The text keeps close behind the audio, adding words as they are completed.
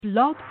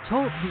Blog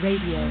Talk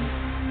Radio.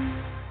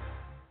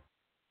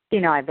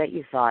 I bet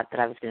you thought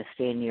that I was going to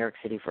stay in New York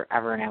City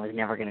forever and I was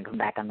never going to come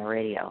back on the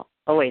radio.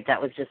 Oh, wait,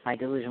 that was just my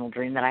delusional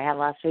dream that I had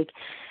last week.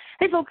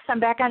 Hey, folks, I'm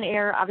back on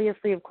air.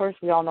 Obviously, of course,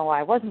 we all know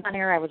I wasn't on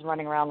air. I was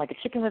running around like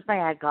a chicken with my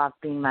head off,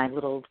 being my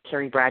little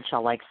Carrie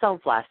Bradshaw-like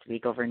self last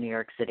week over in New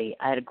York City.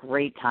 I had a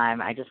great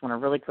time. I just want to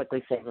really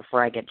quickly say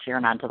before I get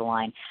Sharron onto the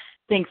line,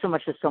 thanks so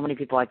much to so many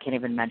people, I can't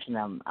even mention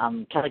them.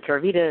 Kelly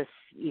Karavitas,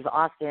 Eva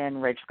Austin,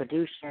 Rachel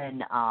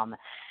Kadushin,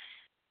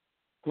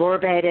 Laura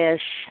Badish,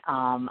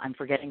 I'm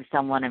forgetting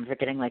someone. I'm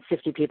forgetting like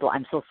 50 people.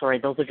 I'm so sorry.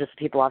 Those are just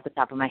people off the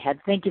top of my head.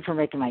 Thank you for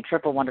making my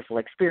trip a wonderful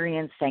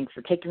experience. Thanks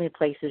for taking me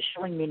places,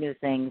 showing me new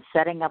things,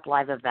 setting up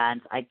live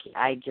events. I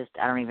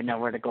don't even know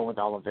where to go with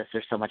all of this.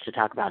 There's so much to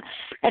talk about.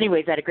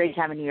 Anyways, I had a great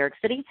time in New York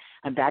City.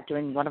 I'm back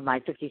doing one of my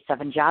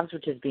 57 jobs,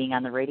 which is being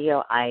on the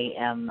radio.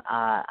 I'm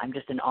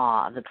just in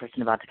awe of the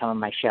person about to come on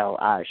my show.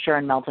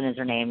 Sharron Melton is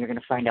her name. You're going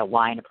to find out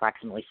why in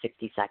approximately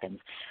 60 seconds.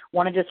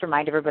 Want to just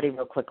remind everybody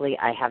real quickly,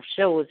 I have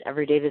shows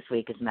every day this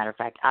week, as a matter of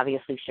fact.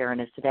 Obviously,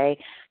 Sharron is today.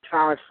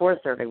 Tomorrow at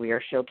 4:30, we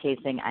are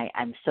showcasing.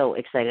 I'm so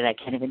excited, I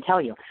can't even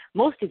tell you.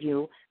 Most of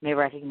you may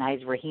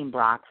recognize Raheem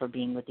Brock for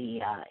being with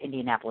the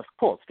Indianapolis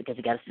Colts because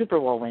he got a Super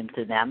Bowl win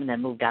through them and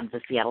then moved on to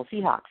the Seattle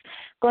Seahawks.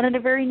 Going in a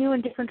very new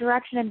and different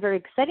direction and very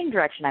exciting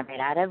direction, I might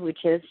add, which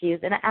is he is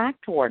an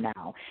actor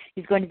now.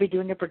 He's going to be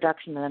doing a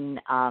production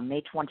on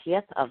May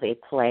 20th of a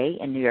play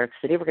in New York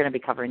City. We're going to be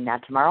covering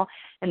that tomorrow,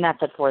 and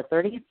that's at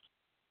 4:30.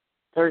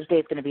 Thursday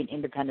is going to be an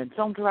independent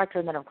film director,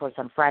 and then, of course,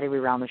 on Friday we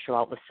round the show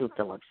out with Sue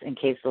Phillips. In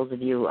case those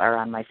of you are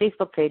on my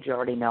Facebook page, you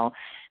already know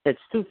that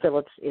Sue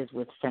Phillips is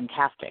with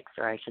Fantastics,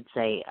 or I should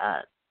say,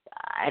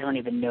 I don't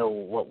even know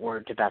what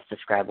word to best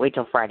describe. Wait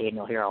till Friday and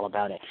you'll hear all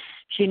about it.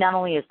 She not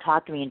only has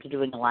talked me into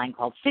doing a line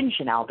called Fin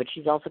Chanel, but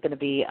she's also going to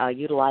be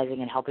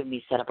utilizing and helping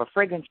me set up a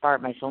fragrance bar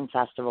at my film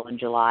festival in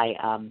July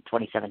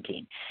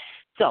 2017.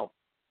 So,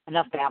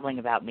 enough babbling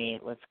about me.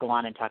 Let's go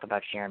on and talk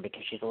about Sharron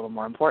because she's a little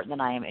more important than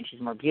I am, and she's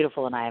more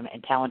beautiful than I am,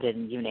 and talented,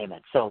 and you name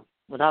it. So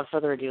without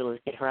further ado,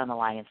 let's get her on the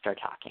line and start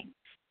talking.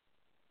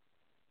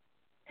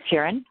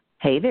 Sharron?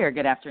 Hey there.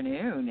 Good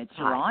afternoon. It's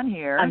Sharron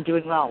here. I'm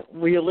doing well.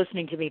 Were you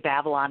listening to me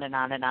babble on and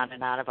on and on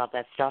and on about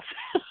that stuff?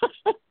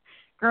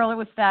 Girl, it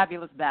was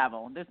fabulous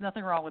babble. There's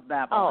nothing wrong with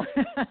babble. Oh,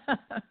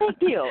 thank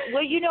you.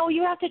 Well,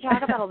 you have to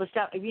talk about all the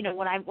stuff.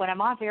 When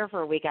I'm off air for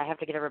a week, I have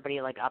to get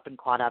everybody like up and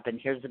caught up, and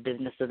here's the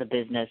business of the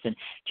business, and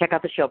check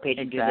out the show page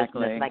and do this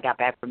and this. And I got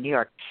back from New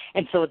York,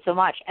 and so it's so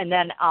much. And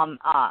then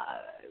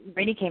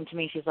Rainey came to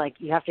me. She's like,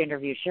 "You have to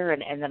interview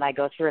Sharron," and then I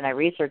go through and I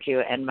research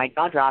you, and my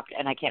jaw dropped,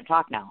 and I can't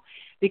talk now.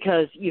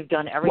 Because you've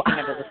done everything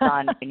under the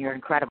sun and you're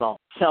incredible.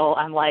 So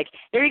I'm like,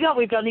 there you go.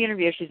 We've done the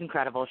interview. She's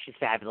incredible. She's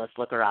fabulous.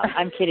 Look her up.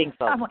 I'm kidding,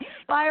 folks.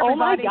 Bye, oh,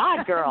 my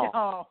God, girl.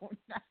 No.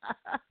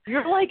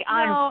 You're like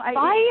on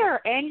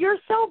fire, and you're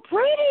so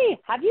pretty.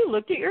 Have you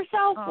looked at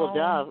yourself? Oh. Well,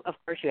 duh. Of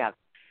course you have.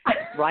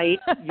 Right?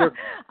 You're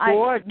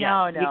gorgeous.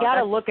 No. You got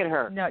to look at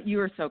her. No,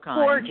 you are so kind.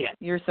 Gorgeous.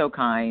 You're so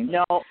kind.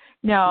 No,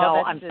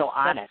 I'm so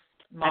honest.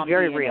 I'm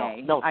very DNA.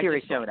 Real. No,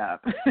 seriously. I just showed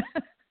up.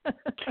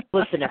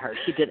 Listen to her.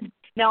 She didn't.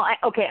 Now,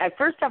 I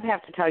first off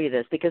have to tell you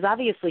this because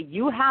obviously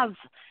you have,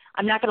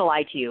 I'm not going to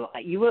lie to you,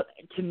 you,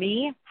 to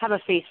me, have a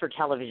face for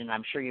television.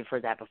 I'm sure you've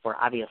heard that before,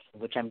 obviously,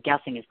 which I'm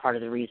guessing is part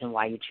of the reason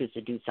why you choose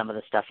to do some of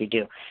the stuff you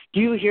do. Do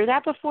you hear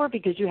that before?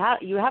 Because you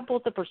have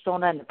both the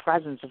persona and the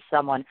presence of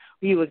someone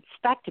who you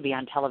expect to be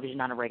on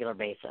television on a regular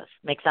basis.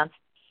 Make sense?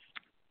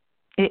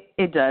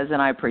 It does,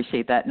 and I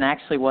appreciate that. And I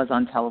actually was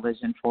on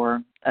television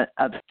for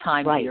a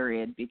time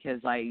period because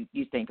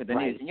you think of the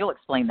news, and you'll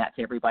explain that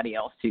to everybody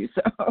else too.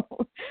 So,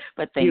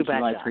 but thank you.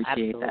 I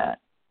appreciate that.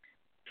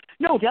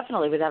 No,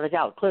 definitely, without a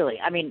doubt, clearly.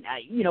 I mean,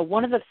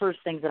 one of the first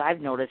things that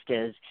I've noticed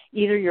is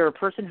either you're a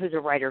person who's a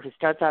writer who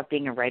starts off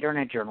being a writer and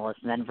a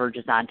journalist and then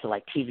verges on to,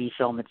 like, TV,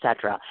 film,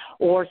 etc.,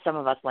 or some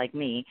of us like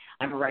me,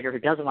 I'm a writer who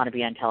doesn't want to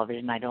be on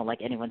television. I don't like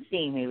anyone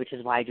seeing me, which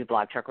is why I do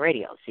Blog Talk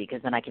Radio, see,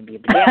 because then I can be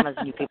in pajamas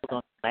and you people don't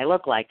know what I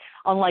look like.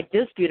 Unlike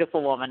this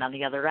beautiful woman on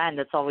the other end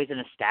that's always in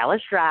a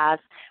stylish dress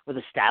with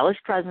a stylish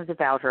presence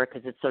about her,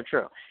 because it's so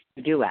true.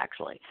 You do,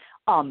 actually.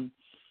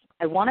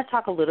 I want to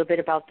talk a little bit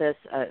about this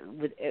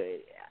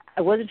I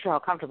wasn't sure how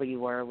comfortable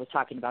you were with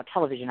talking about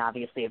television,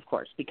 obviously, of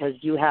course, because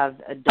you have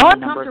done a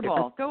number of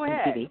different Go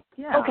ahead. TV.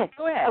 Yeah, okay.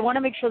 Go ahead. I want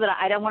to make sure that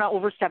I don't want to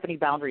overstep any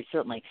boundaries,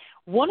 certainly.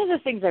 One of the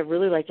things I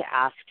really like to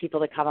ask people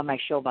that come on my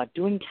show about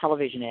doing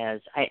television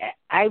is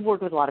I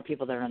work with a lot of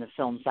people that are on the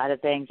film side of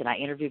things, and I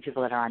interview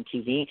people that are on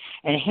TV,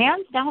 and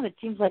hands down, it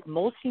seems like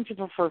most seem to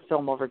prefer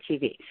film over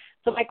TV.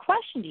 So my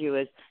question to you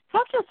is,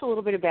 talk to us a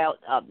little bit about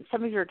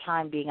some of your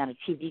time being on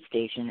a TV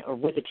station, or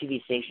with a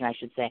TV station, I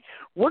should say.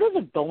 What are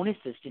the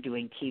bonuses to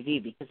doing TV?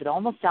 Because it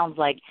almost sounds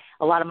like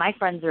a lot of my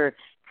friends are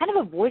kind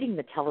of avoiding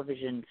the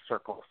television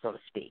circle, so to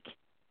speak.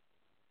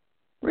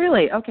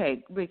 Really?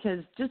 Okay, because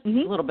just a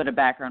little bit of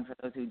background for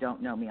those who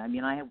don't know me. I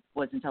mean, I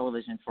was in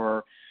television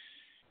for,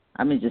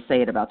 I'm going to just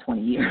say it, about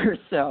 20 years,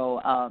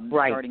 so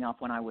starting off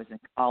when I was in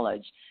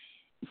college.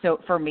 So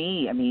for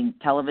me, I mean,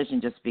 television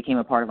just became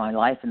a part of my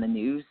life, and the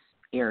news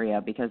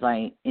area because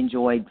I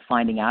enjoyed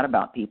finding out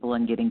about people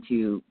and getting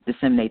to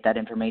disseminate that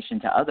information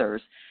to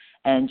others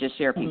and just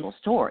share people's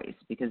stories,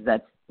 because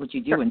that's what you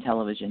do in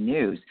television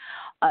news.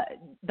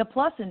 The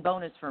plus and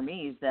bonus for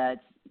me is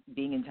that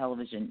being in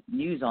television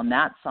news on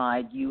that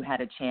side, you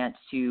had a chance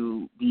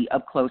to be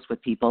up close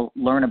with people,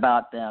 learn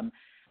about them,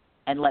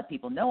 and let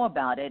people know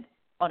about it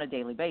on a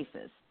daily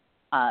basis.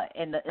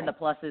 And the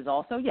plus is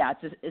also,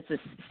 it's a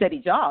steady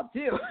job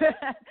too,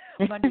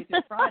 Monday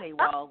through Friday.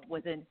 While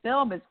within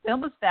film is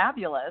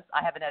fabulous.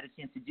 I haven't had a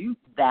chance to do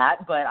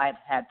that, but I've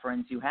had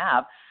friends who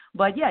have.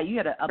 But yeah, you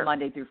get a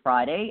Monday through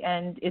Friday,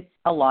 and it's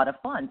a lot of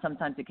fun.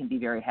 Sometimes it can be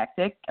very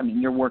hectic. I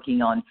mean, you're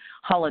working on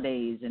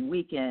holidays and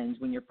weekends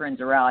when your friends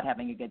are out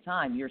having a good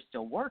time. You're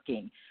still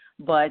working.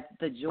 But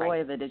the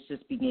joy of it is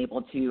just being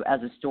able to,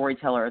 as a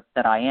storyteller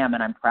that I am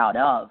and I'm proud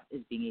of,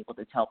 is being able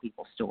to tell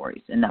people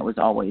stories. And that was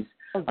always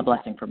a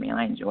blessing for me, and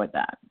I enjoyed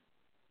that.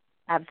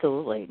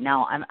 Absolutely.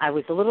 Now, I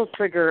was a little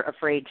trigger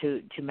afraid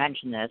to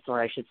mention this,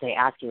 or I should say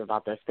ask you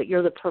about this, but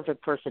you're the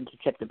perfect person to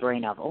tip the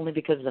brain of, only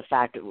because of the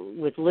fact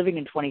with living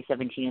in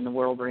 2017 in the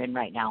world we're in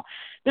right now,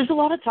 there's a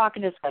lot of talk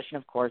and discussion,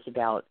 of course,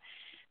 about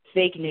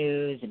fake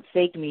news and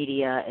fake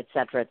media, et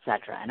cetera, et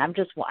cetera. And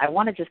I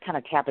want to just kind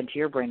of tap into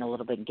your brain a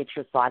little bit and get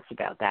your thoughts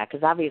about that,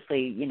 because obviously,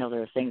 you know,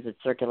 there are things that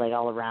circulate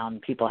all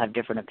around. People have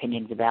different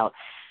opinions about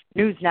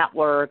news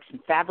networks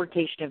and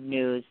fabrication of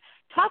news.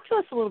 Talk to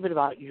us a little bit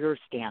about your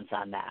stance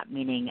on that,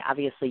 meaning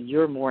obviously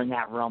you're more in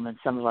that realm than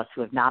some of us who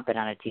have not been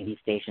on a TV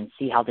station,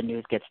 see how the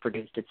news gets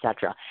produced, et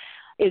cetera.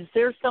 Is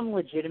there some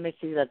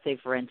legitimacy, let's say,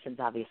 for instance,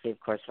 obviously, of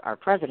course, our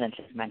president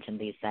has mentioned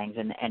these things,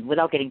 and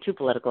without getting too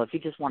political, if you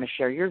just want to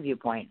share your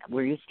viewpoint,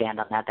 where you stand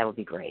on that, that would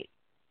be great.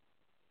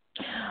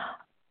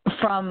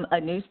 From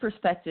a news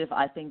perspective,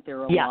 I think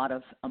there are a lot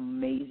of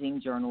amazing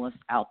journalists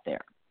out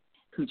there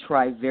who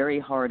try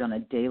very hard on a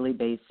daily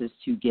basis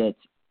to get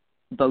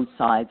both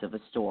sides of a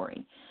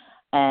story.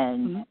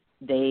 And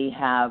they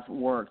have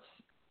worked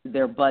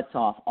their butts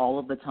off all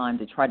of the time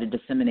to try to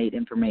disseminate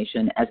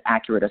information as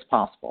accurate as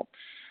possible.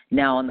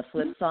 Now, on the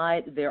flip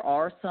side, there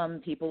are some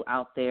people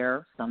out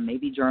there, some may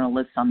be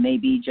journalists, some may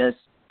be just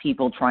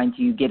people trying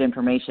to get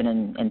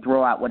information and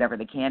throw out whatever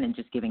they can and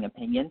just giving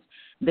opinions.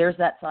 There's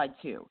that side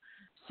too.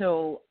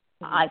 So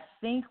I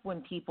think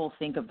when people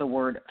think of the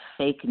word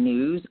fake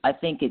news, I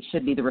think it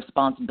should be the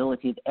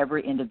responsibility of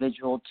every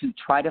individual to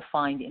try to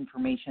find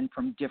information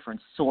from different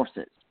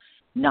sources,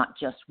 not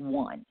just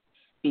one.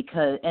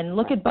 And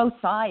look at both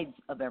sides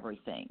of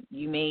everything.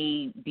 You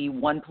may be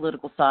one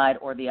political side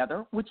or the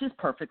other, which is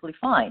perfectly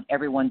fine.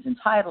 Everyone's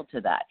entitled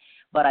to that.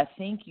 But I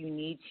think you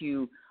need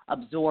to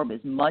absorb as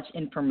much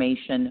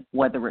information,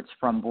 whether it's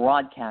from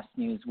broadcast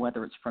news,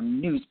 whether it's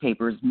from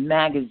newspapers,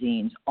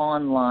 magazines,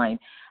 online.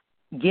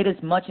 Get as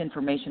much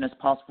information as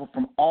possible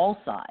from all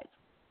sides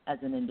as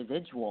an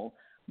individual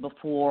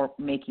before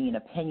making an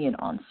opinion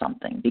on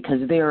something, because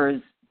there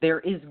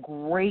is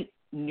great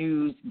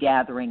news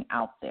gathering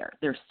out there.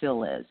 There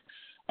still is.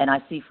 And I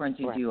see friends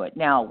who do it.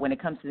 Now, when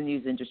it comes to the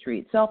news industry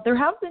itself, there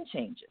have been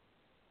changes.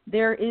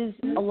 There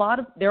are a lot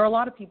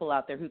of people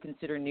out there who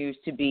consider news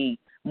to be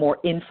more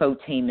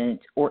infotainment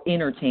or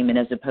entertainment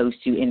as opposed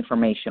to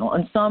informational.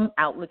 And some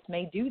outlets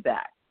may do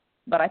that.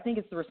 But I think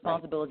it's the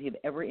responsibility of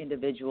every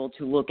individual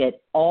to look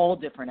at all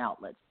different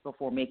outlets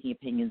before making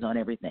opinions on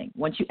everything.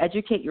 Once you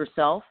educate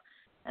yourself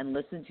and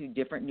listen to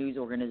different news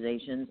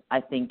organizations,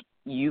 I think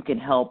you can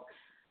help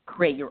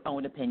create your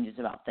own opinions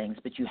about things.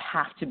 But you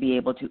have to be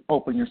able to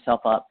open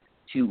yourself up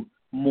to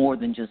more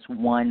than just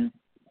one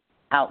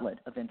outlet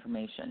of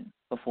information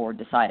before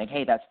deciding,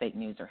 hey, that's fake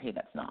news, or hey,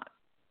 that's not.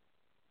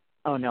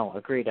 Oh, no,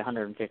 agreed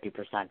 150%,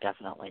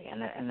 definitely.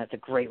 And that's a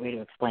great way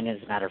to explain it,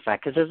 as a matter of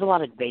fact, because there's a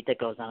lot of debate that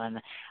goes on.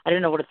 And I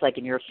don't know what it's like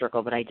in your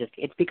circle, but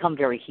it's become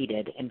very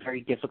heated and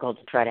very difficult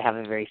to try to have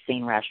a very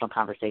sane, rational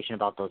conversation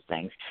about those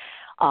things.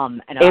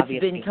 And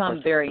it's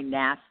become very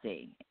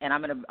nasty, and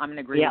I'm gonna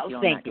agree with you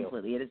on that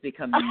completely. It has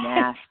become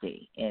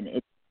nasty, and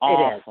it's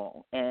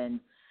awful. And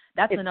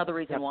that's another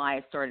reason why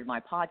I started my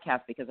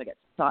podcast, because I get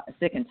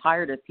sick and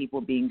tired of people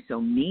being so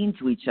mean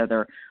to each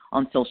other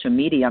on social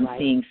media. I'm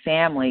seeing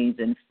families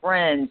and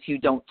friends who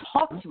don't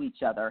talk to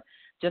each other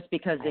just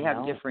because they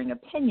have differing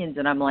opinions.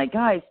 And I'm like,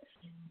 guys,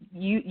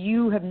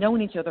 you have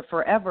known each other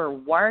forever.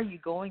 Why are you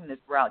going this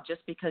route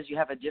just because you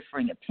have a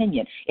differing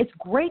opinion? It's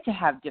great to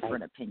have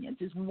different opinions.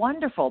 It's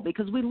wonderful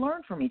because we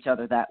learn from each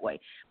other that way.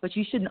 But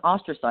you shouldn't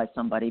ostracize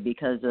somebody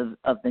because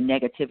of the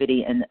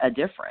negativity and a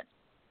difference.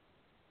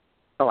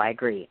 Oh, I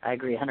agree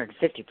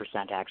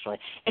 150%, actually.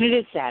 And it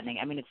is saddening.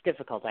 I mean, it's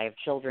difficult. I have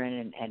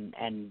children,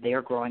 and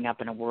they're growing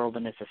up in a world,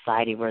 in a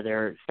society where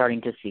they're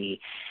starting to see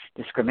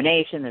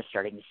discrimination, they're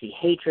starting to see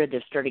hatred,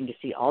 they're starting to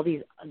see all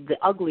the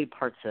ugly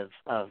parts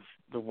of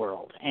the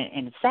world.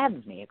 And it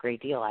saddens me a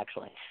great deal,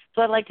 actually.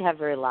 So I'd like to have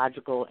very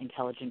logical,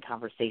 intelligent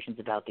conversations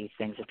about these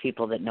things with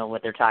people that know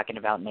what they're talking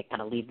about, and they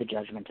kind of leave the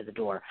judgment to the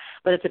door.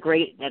 But that's a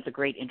great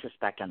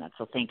introspect on that,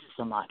 so thank you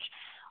so much.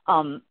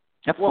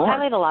 We'll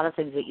highlight a lot of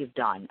things that you've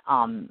done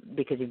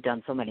because you've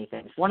done so many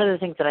things. One of the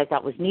things that I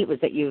thought was neat was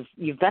that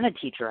you've been a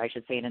teacher, I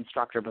should say, an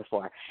instructor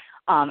before,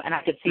 and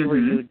I could see where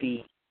you would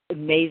be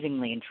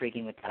amazingly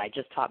intriguing with that. I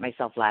just taught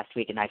myself last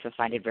week, and I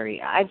find it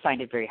very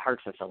heart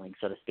fulfilling,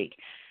 so to speak.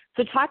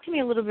 So talk to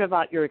me a little bit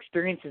about your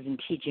experiences in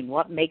teaching.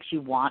 What makes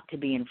you want to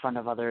be in front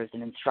of others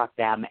and instruct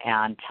them,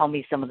 and tell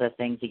me some of the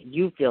things that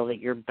you feel that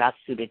you're best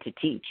suited to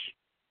teach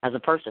as a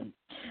person,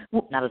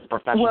 not as a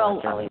professional,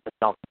 necessarily, but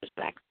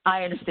self-respect.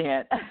 I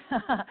understand.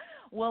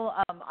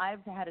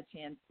 I've had a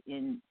chance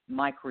in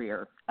my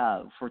career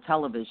for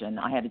television.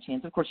 I had a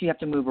chance. Of course, you have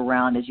to move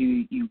around as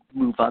you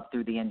move up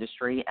through the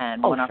industry.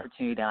 And one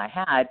opportunity that I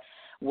had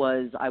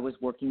was I was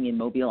working in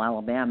Mobile,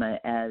 Alabama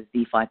as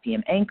the 5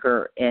 p.m.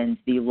 anchor, and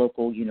the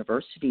local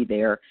university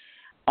there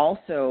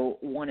also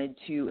wanted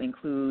to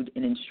include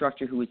an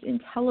instructor who was in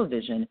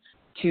television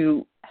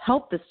to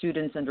help the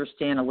students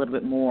understand a little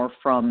bit more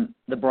from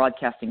the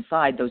broadcasting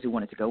side, those who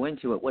wanted to go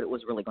into it, what it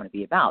was really going to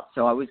be about.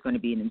 So I was going to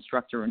be an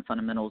instructor in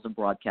fundamentals of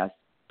broadcast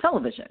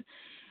television.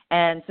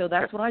 And so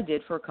that's what I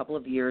did for a couple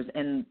of years.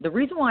 And the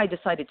reason why I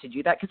decided to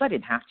do that, because I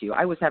didn't have to.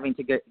 I was having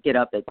to get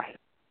up at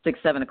 6,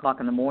 7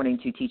 o'clock in the morning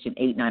to teach an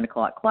 8, 9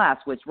 o'clock class,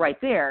 which right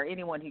there,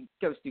 anyone who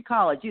goes through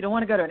college, you don't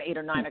want to go to an 8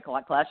 or 9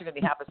 o'clock class. You're going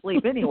to be half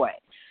asleep anyway.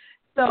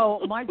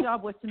 So my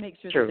job was to make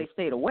sure that they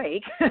stayed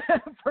awake,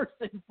 first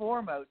and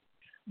foremost.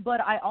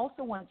 But I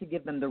also wanted to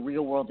give them the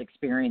real-world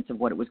experience of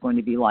what it was going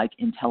to be like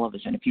in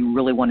television. If you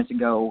really wanted to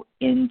go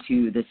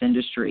into this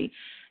industry,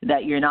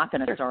 that you're not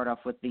going to start off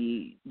with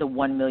the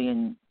 $1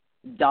 million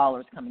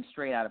coming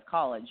straight out of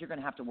college. You're going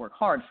to have to work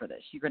hard for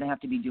this. You're going to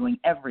have to be doing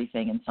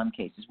everything in some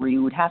cases, where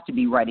you would have to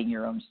be writing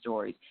your own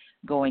stories,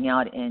 going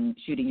out and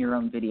shooting your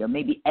own video,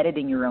 maybe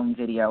editing your own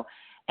video,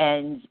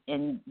 and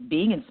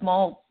being in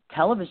small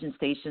television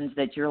stations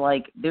that you're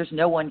like, there's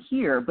no one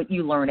here, but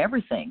you learn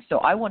everything. So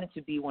I wanted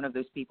to be one of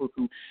those people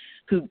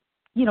who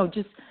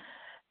just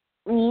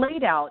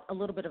laid out a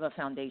little bit of a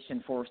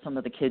foundation for some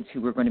of the kids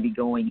who were going to be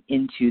going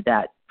into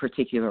that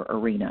particular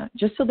arena,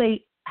 just so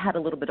they had a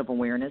little bit of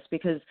awareness,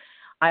 because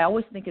I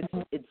always think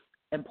it's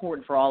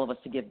important for all of us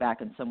to give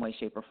back in some way,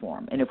 shape, or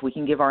form. And if we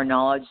can give our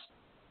knowledge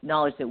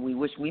that we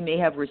wish we may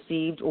have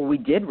received or we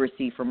did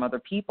receive from other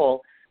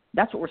people,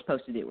 that's what we're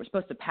supposed to do. We're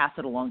supposed to pass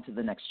it along to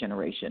the next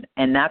generation.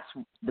 And that's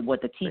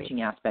what the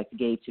teaching aspect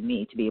gave to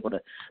me, to be able to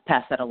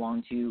pass that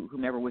along to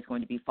whomever was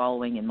going to be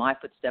following in my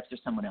footsteps or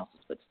someone else's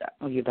footsteps.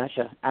 Oh, you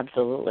betcha.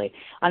 Absolutely.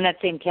 On that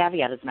same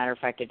caveat, as a matter of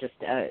fact,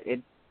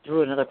 it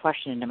threw another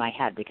question into my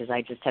head, because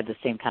I just had the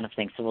same kind of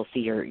thing. So we'll see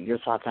your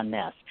thoughts on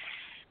this.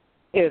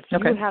 If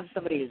you have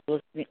somebody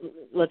who's listening,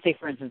 let's say,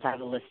 for instance, I have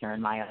a listener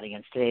in my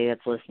audience today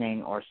that's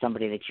listening, or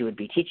somebody that you would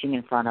be teaching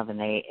in front of, and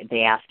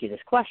they ask you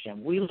this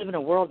question. We live in a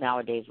world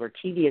nowadays where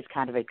TV has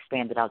kind of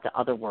expanded out to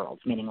other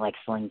worlds, meaning like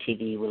Sling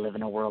TV. We live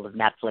in a world of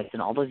Netflix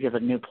and all those other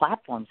new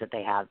platforms that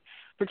they have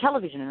for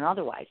television and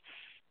otherwise.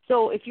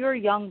 So if you're a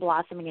young,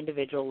 blossoming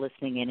individual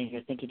listening in and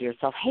you're thinking to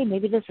yourself, hey,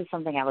 maybe this is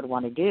something I would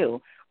want to do,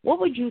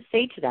 what would you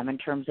say to them in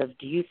terms of,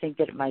 do you think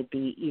that it might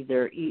be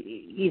either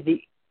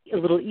a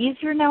little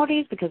easier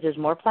nowadays because there's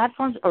more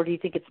platforms, or do you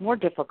think it's more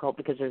difficult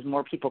because there's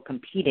more people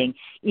competing,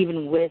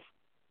 even with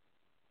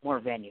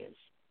more venues?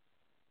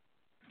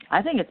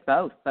 I think it's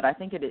both, but I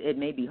think it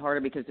may be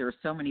harder because there are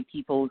so many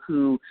people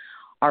who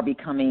are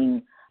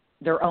becoming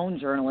their own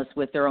journalists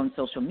with their own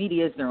social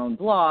medias, their own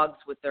blogs,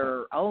 with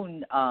their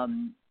own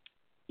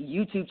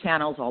YouTube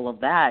channels, all of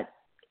that.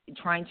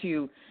 Trying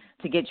to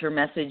get your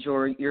message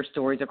or your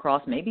stories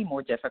across may be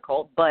more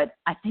difficult, but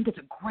I think it's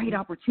a great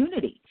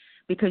opportunity,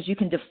 because you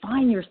can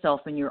define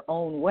yourself in your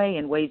own way,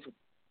 in ways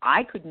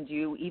I couldn't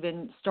do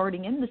even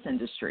starting in this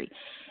industry.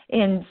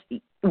 And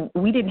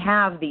we didn't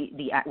have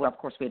well, of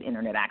course we had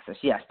internet access,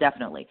 yes,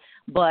 definitely,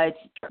 but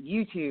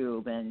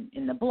YouTube and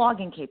the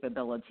blogging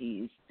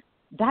capabilities,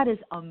 that is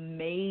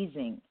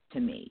amazing to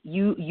me.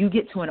 You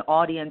get to an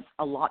audience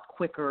a lot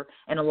quicker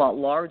and a lot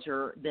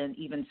larger than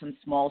even some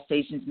small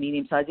stations,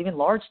 medium-sized, even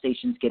large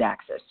stations get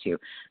access to.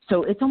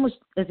 So it's almost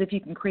as if you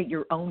can create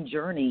your own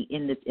journey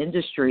in this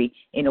industry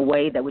in a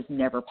way that was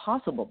never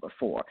possible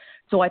before.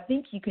 So I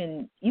think you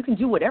can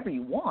do whatever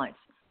you want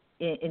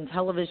in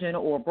television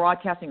or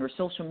broadcasting or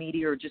social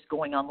media or just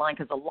going online,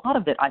 because a lot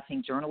of it, I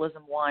think,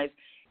 journalism-wise,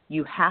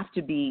 you have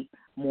to be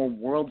more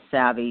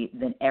world-savvy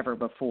than ever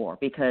before,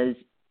 because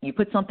you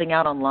put something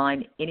out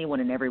online, anyone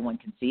and everyone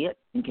can see it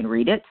and can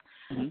read it.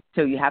 Mm-hmm.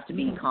 So you have to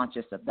be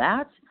conscious of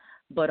that.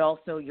 But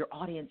also your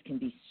audience can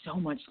be so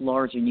much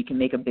larger, and you can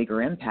make a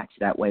bigger impact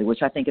that way,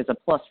 which I think is a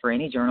plus for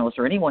any journalist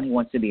or anyone who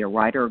wants to be a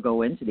writer or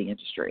go into the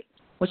industry,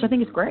 which I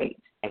think is great.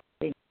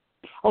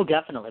 Oh,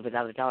 definitely,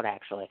 without a doubt,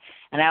 actually.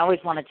 And I always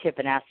want to tip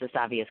and ask this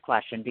obvious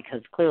question,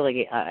 because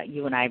clearly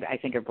you and I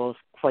think, are both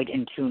quite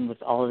in tune with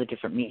all of the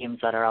different mediums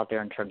that are out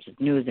there in terms of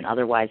news and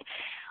otherwise.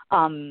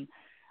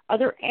 Are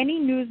there any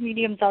news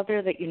mediums out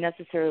there that you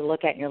necessarily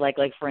look at and you're like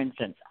for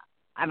instance,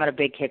 I'm on a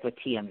big kick with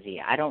TMZ.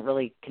 I don't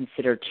really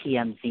consider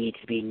TMZ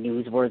to be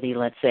newsworthy,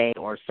 let's say,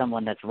 or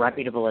someone that's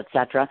reputable,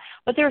 etc.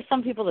 But there are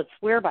some people that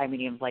swear by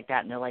mediums like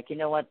that, and they're like, you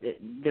know what,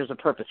 there's a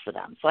purpose for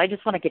them. So I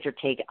just want to get your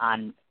take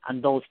on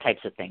those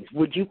types of things.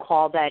 Would you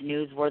call that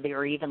newsworthy,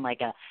 or even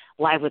like a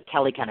Live with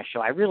Kelly kind of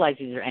show? I realize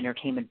these are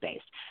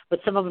entertainment-based, but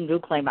some of them do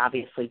claim,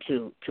 obviously,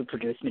 to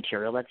produce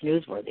material that's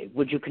newsworthy.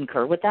 Would you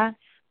concur with that?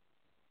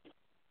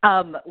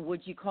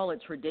 Would you call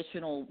it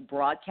traditional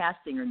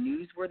broadcasting or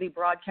newsworthy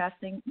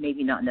broadcasting?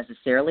 Maybe not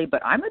necessarily,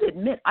 but I'm going to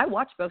admit I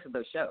watch both of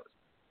those shows.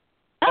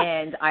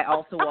 And I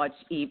also watch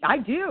I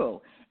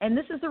do. And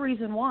this is the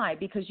reason why,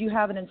 because you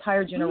have an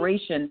entire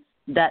generation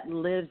that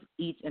lives,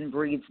 eats, and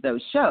breathes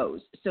those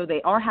shows. So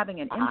they are having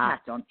an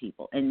impact on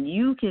people. And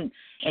you can,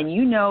 and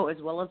you know as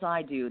well as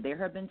I do, there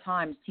have been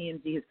times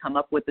TMZ has come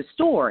up with a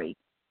story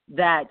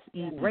that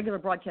regular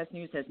broadcast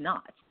news has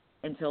not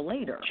until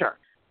later. Sure.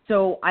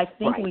 So I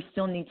think we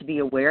still need to be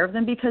aware of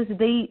them because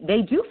they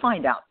do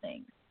find out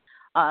things.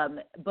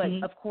 But,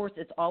 of course,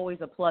 it's always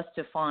a plus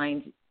to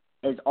find,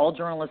 as all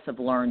journalists have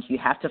learned, you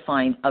have to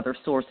find other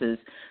sources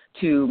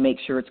to make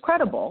sure it's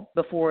credible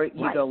before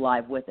you go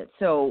live with it.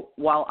 So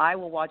while I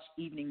will watch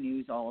evening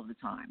news all of the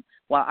time,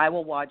 while I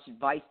will watch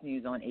Vice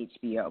News on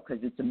HBO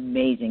because it's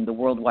amazing, the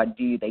worldwide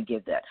view they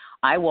give that,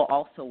 I will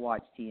also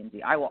watch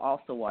TMZ. I will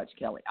also watch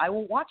Kelly. I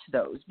will watch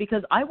those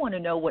because I want to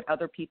know what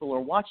other people are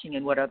watching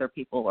and what other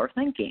people are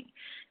thinking.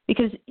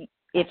 Because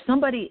if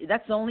somebody,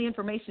 that's the only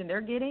information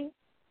they're getting,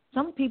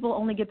 some people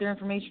only get their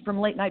information from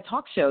late night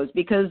talk shows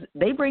because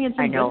they bring in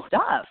some good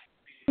stuff.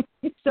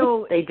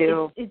 So they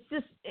do. It's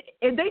just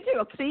they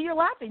do. See, you're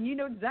laughing. You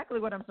know exactly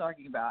what I'm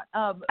talking about.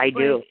 I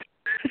do.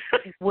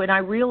 When I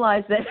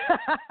realized that,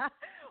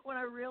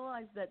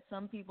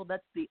 some people,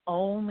 that's the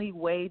only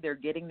way they're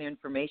getting their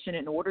information.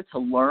 In order to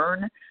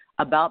learn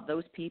about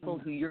those people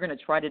who you're going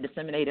to try to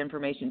disseminate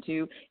information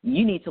to,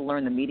 you need to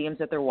learn the mediums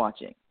that they're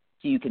watching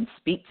so you can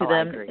speak to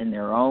them in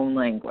their own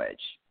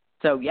language.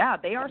 So yeah,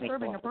 they are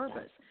serving a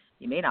purpose.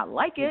 You may not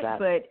like it,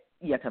 but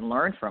you can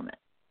learn from it.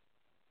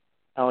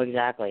 Oh,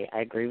 exactly. I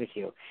agree with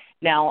you.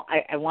 Now,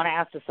 I want to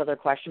ask this other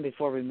question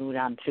before we move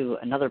on to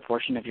another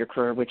portion of your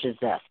career, which is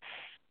this.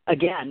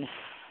 Again,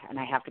 and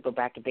I have to go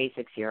back to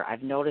basics here,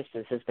 I've noticed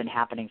this has been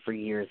happening for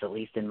years, at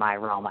least in my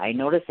realm. I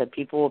notice that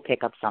people will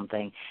pick up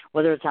something,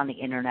 whether it's on the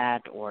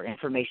Internet or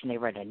information they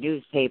read in a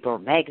newspaper or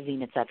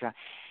magazine, etc.,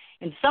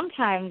 and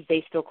sometimes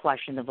they still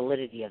question the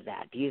validity of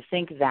that. Do you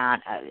think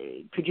that,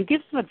 could you give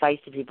some advice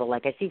to people?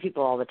 Like I see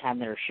people all the time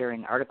that are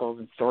sharing articles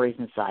and stories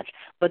and such,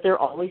 but they're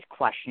always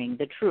questioning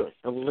the truth,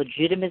 the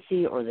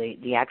legitimacy or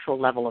the actual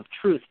level of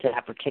truth to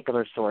that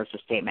particular source or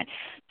statement.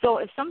 So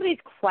if somebody's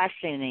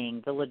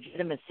questioning the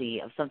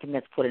legitimacy of something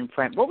that's put in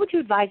print, what would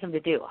you advise them to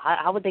do?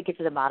 How would they get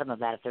to the bottom of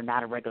that if they're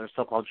not a regular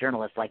so-called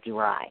journalist like you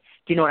or I?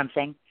 Do you know what I'm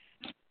saying?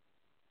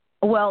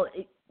 Well,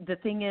 the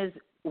thing is,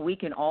 we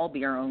can all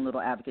be our own little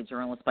advocate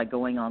journalists by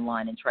going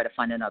online and try to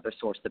find another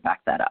source to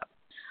back that up.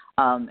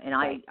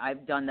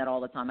 I've done that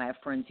all the time. I have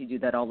friends who do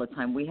that all the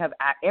time.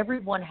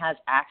 Everyone has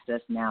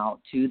access now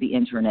to the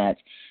Internet,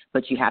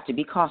 but you have to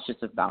be cautious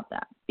about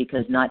that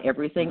because not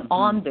everything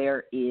on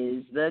there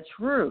is the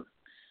truth.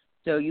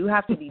 So you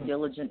have to be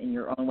diligent in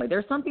your own way. There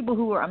are some people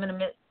who are, I'm going to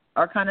admit,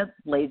 are kind of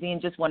lazy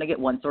and just want to get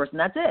one source and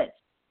that's it.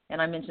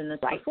 And I mentioned this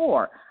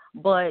before,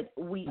 but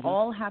we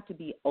all have to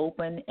be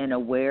open and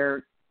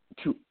aware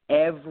to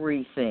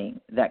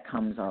everything that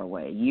comes our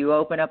way. You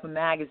open up a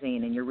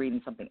magazine and you're reading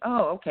something.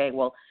 Oh, okay,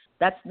 well,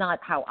 that's not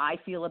how I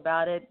feel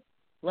about it.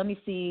 Let me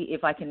see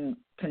if I can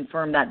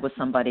confirm that with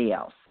somebody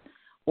else.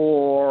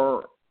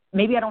 Or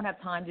maybe I don't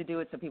have time to do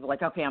it, so people are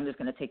like, okay, I'm just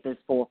going to take this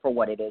for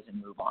what it is and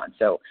move on.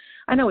 So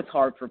I know it's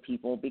hard for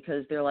people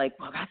because they're like,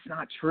 well, that's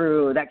not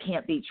true. That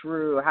can't be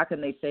true. How can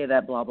they say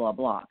that, blah, blah,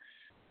 blah.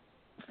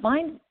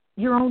 Find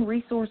your own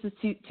resources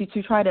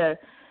to try to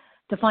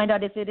find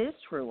out if it is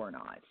true or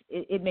not.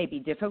 It may be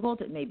difficult,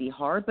 it may be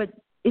hard, but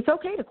it's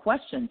okay to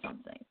question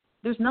something.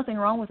 There's nothing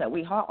wrong with that.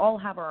 We all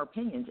have our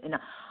opinions, and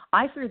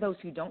I fear those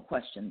who don't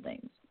question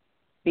things,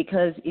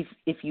 because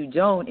if you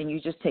don't and you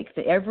just take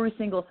every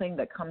single thing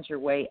that comes your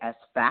way as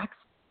facts,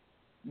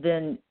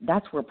 then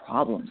that's where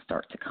problems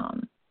start to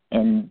come,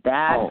 and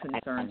that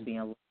concerns me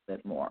a little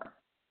bit more.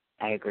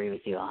 I agree with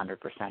you 100%,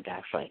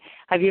 actually.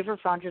 Have you ever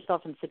found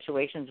yourself in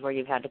situations where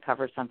you've had to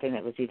cover something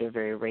that was either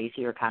very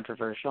racy or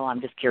controversial?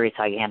 I'm just curious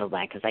how you handled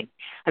that, because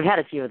I've had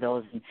a few of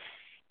those, and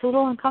it's a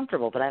little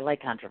uncomfortable, but I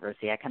like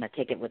controversy. I kind of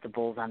take it with the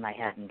bulls on my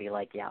head and be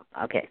like, yeah,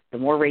 okay, the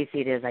more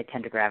racy it is, I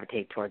tend to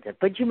gravitate towards it.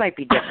 But you might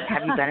be different.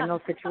 Have you been in those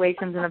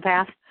situations in the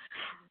past?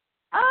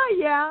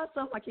 Yeah,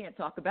 some I can't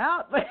talk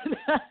about. But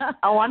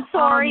oh, I'm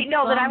sorry.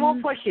 No, then I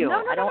won't push you.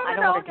 No, I don't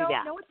want to do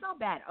that. No, it's not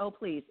bad. Oh,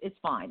 please, it's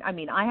fine. I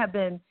mean,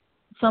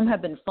 some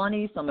have been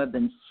funny, some have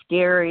been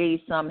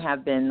scary, some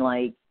have been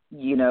like,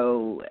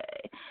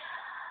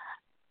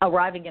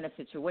 arriving in a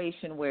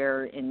situation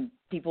where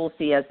people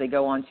see as they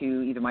go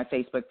onto either my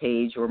Facebook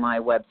page or my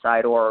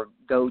website or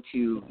go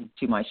to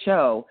my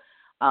show,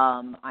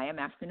 I am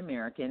African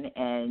American,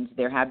 and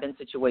there have been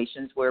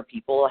situations where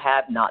people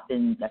have not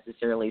been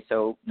necessarily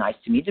so nice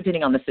to me,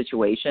 depending on the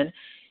situation,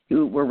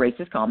 where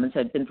racist comments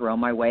had been thrown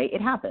my way.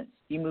 It happens.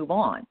 You move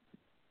on.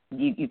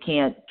 You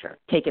can't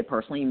take it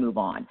personally. You move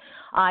on.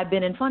 I've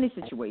been in funny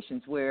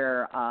situations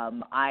where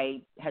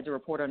I had to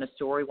report on a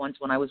story once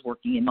when I was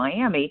working in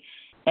Miami,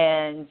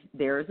 and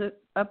there's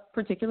a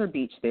particular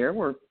beach there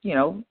where,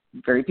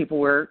 very few people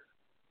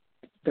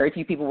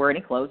wear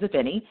any clothes, if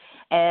any,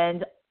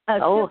 and a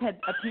ship had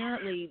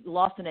apparently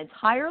lost an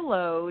entire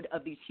load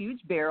of these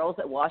huge barrels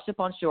that washed up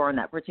on shore on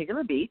that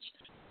particular beach.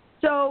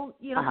 So,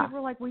 people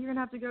were like, well, you're going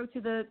to have to go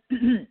to the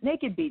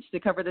naked beach to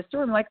cover this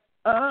story. I'm like,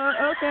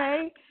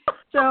 okay.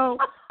 So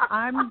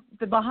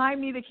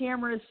behind me, the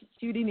camera is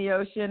shooting the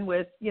ocean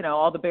with,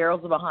 all the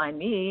barrels are behind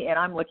me, and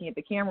I'm looking at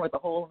the camera with a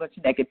whole bunch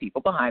of naked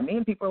people behind me,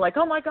 and people are like,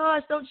 oh, my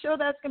gosh, don't show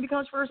that. It's going to be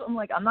controversial. I'm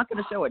like, I'm not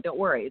going to show it. Don't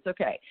worry. It's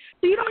okay.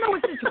 So you don't know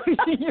what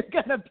situation you're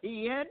going to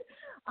be in.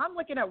 I'm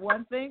looking at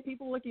one thing,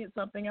 people looking at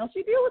something else.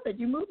 You deal with it.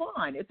 You move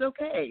on. It's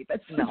okay.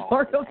 That's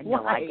part of life.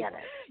 No, I get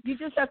it. You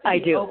just have to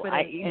be open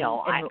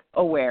and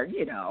aware,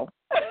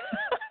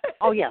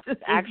 Oh yes,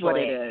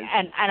 actually,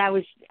 and I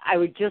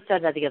just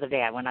said that the other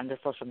day. I went on to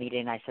social media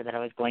and I said that I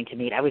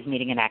was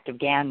meeting an active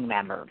gang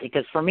member,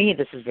 because for me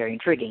this is very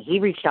intriguing. He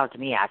reached out to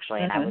me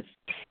actually, and I was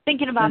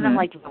thinking about it. I'm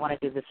like, do I want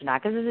to do this or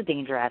not? Because there's a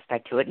danger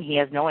aspect to it, and he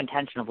has no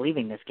intention of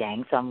leaving this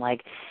gang. So I'm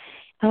like,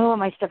 oh,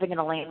 am I stepping in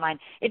a landmine?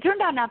 It turned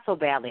out not so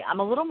badly. I'm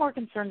a little more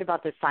concerned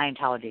about this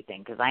Scientology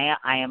thing, because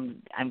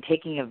I'm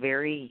taking a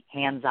very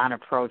hands-on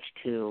approach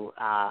to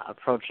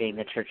approaching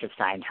the Church of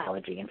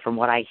Scientology. And from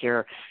what I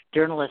hear,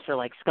 journalists are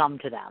like scum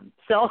to them.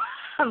 So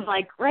I'm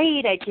like,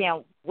 great, I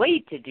can't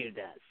wait to do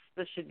this.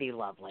 This should be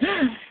lovely.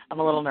 I'm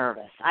a little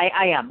nervous.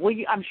 I am. Well,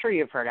 I'm sure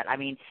you've heard it. I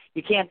mean,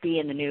 you can't be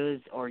in the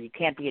news or you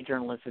can't be a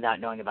journalist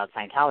without knowing about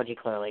Scientology,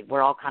 clearly.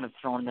 We're all kind of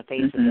thrown in the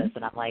face of this,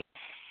 and I'm like,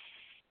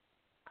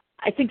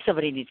 I think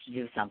somebody needs to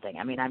do something.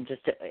 I mean, I'm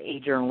just a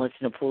journalist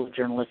and a pool of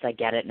journalists. I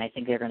get it, and I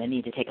think they're going to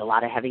need to take a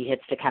lot of heavy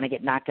hits to kind of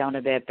get knocked down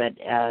a bit. But,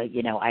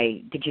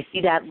 did you see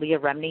that Leah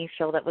Remini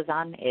show that was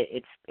on?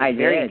 It's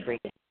very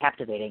intriguing,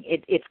 captivating.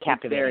 It's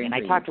captivating. And I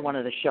talked to one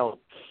of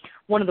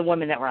the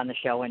women that were on the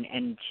show,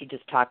 and she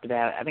just talked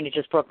about, I mean, it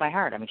just broke my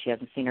heart. I mean, she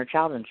hasn't seen her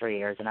child in 3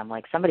 years, and I'm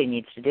like, somebody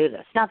needs to do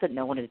this. Not that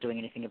no one is doing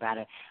anything about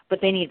it, but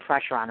they need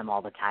pressure on them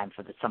all the time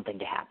for something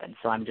to happen.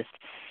 So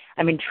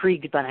I'm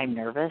intrigued, but I'm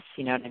nervous.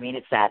 You know what I mean?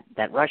 It's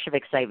that rush of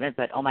excitement,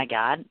 but oh my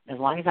God, as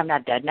long as I'm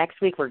not dead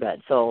next week, we're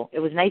good. So it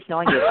was nice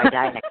knowing you if I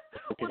die next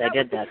week, because I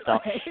did this. So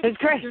it was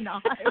great. You're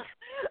not.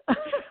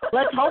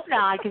 Let's hope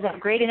not, because I have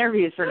great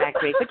interviews for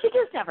next week, but you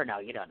just never know.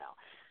 You don't know.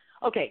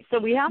 Okay, so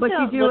we have to.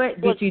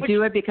 But you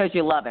do it because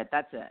you love it.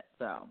 That's it.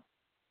 So.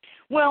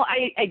 Well,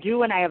 I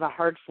do, and I have a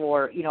heart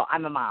for,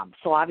 I'm a mom.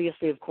 So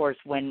obviously, of course,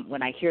 when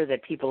I hear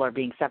that people are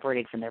being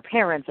separated from their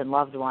parents and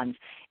loved ones,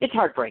 it's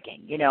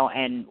heartbreaking,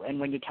 and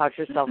when you touch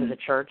yourself as a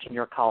church and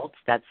your cult,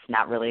 that's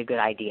not really a good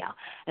idea.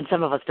 And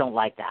some of us don't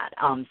like that.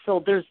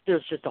 So there's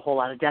just a whole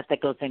lot of death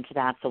that goes into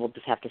that, so we'll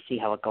just have to see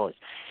how it goes.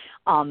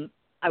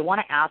 I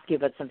want to ask you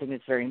about something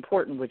that's very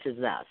important, which is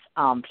this.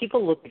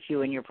 People look at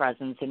you and your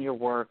presence and your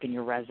work and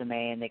your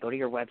resume, and they go to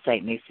your website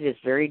and they see this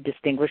very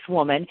distinguished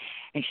woman,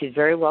 and she's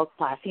very well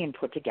classy and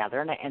put together,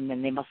 and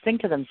then they must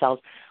think to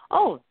themselves,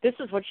 oh, this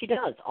is what she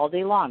does all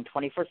day long,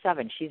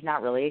 24/7. She's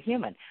not really a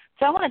human.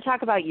 So I want to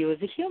talk about you as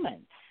a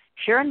human.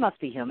 Sharron must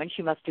be human.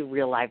 She must do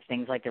real-life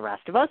things like the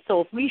rest of us. So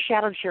if we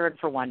shadowed Sharron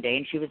for one day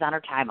and she was on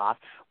her time off,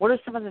 what are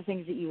some of the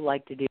things that you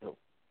like to do?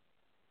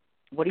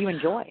 What do you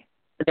enjoy?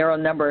 There are a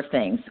number of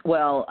things.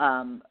 Well,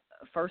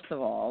 first of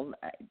all,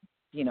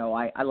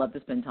 I love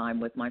to spend time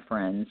with my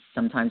friends.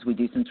 Sometimes we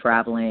do some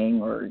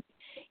traveling, or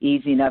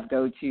easy enough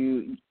go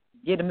to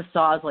get a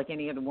massage like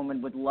any other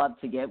woman would love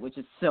to get, which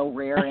is so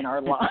rare in our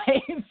lives.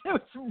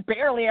 It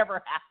barely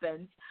ever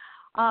happens.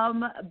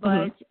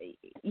 But,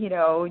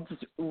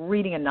 just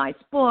reading a nice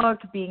book,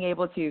 being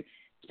able to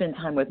spend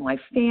time with my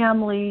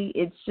family,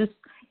 it's just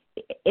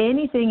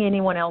anything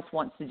anyone else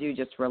wants to do,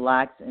 just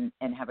relax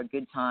and have a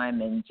good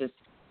time and just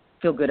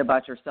feel good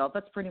about yourself.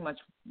 That's pretty much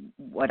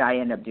what I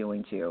end up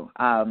doing too.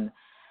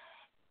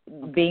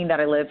 Being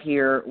that I live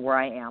here where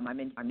I am, I'm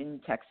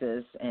in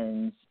Texas,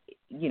 and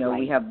right.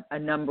 We have a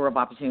number of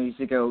opportunities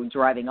to go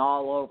driving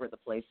all over the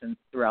place and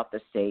throughout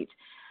the state.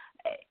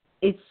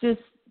 It's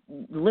just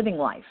living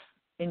life,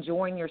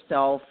 enjoying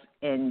yourself,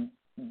 and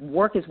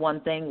work is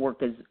one thing.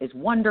 Work is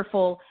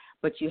wonderful,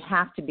 but you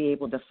have to be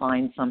able to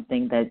find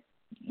something that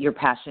you're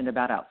passionate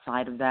about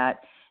outside of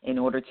that in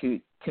order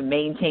to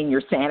maintain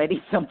your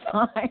sanity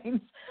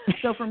sometimes.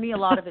 So for me, a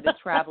lot of it is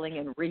traveling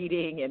and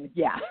reading, and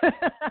yeah.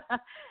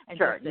 And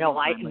sure.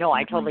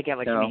 I totally get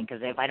what you mean,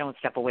 because if I don't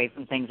step away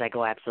from things, I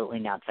go absolutely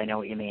nuts. I know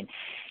what you mean.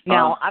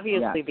 Now,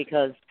 obviously,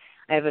 because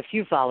I have a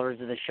few followers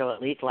of the show,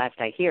 at least last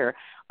I hear,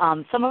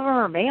 some of them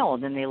are male,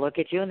 and then they look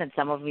at you, and then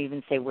some of them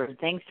even say weird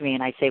things to me,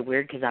 and I say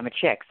weird because I'm a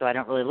chick, so I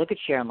don't really look at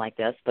Sharron like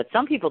this. But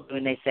some people do,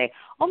 and they say,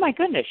 oh, my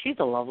goodness, she's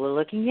a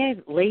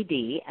lovely-looking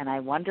lady, and I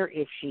wonder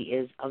if she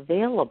is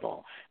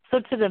available. So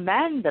to the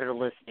men that are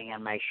listening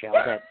on my show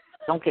that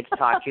don't get to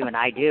talk to you, and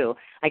I do.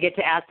 I get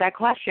to ask that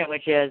question,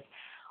 which is,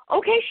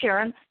 okay,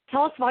 Sharron,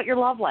 tell us about your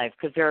love life,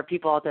 because there are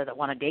people out there that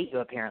want to date you,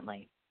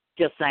 apparently.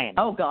 Just saying.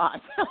 Oh, God.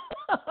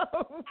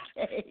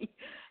 Okay.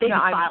 Big no,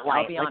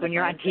 spotlight. Like honest, when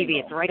you're on TV, single.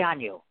 it's right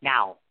on you.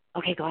 Now.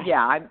 Okay, go ahead.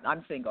 Yeah,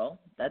 I'm single.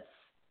 That's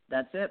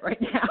it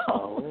right now.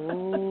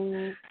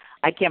 Oh,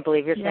 I can't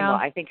believe you're single. Yeah.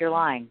 I think you're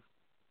lying.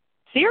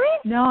 Serious?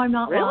 No, I'm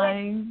not really?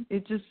 lying.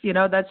 It just,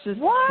 that's just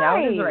Why?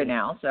 how it is right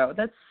now. So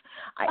that's,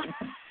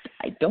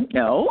 I don't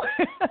know.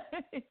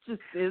 It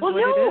just is what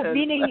it is.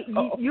 Meaning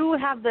so. you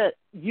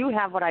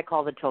have what I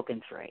call the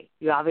token three.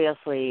 You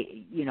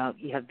obviously, you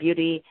have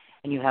beauty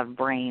and you have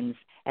brains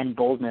and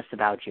boldness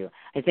about you.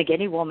 I think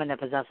any woman that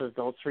possesses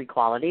those three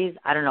qualities,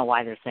 I don't know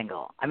why they're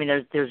single. I mean,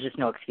 there's just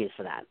no excuse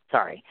for that.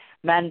 Sorry.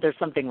 Men, there's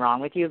something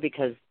wrong with you,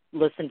 because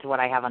listen to what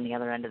I have on the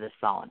other end of this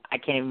phone. I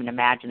can't even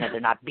imagine that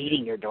they're not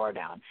beating your door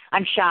down.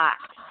 I'm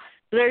shocked.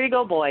 So there you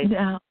go, boys.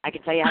 No. I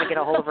can tell you how to get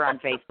a hold of her on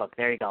Facebook.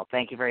 There you go.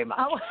 Thank you very much.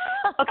 Oh.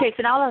 Okay,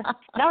 so now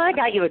that I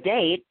got you a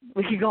date,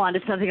 we can go on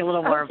to something a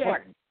little more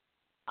important.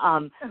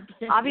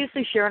 Okay.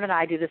 Obviously, Sharron and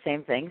I do the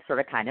same thing, sort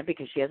of, kind of,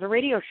 because she has a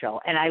radio show.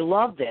 And I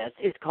love this.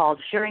 It's called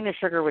Sharing the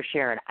Sugar with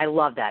Sharron. I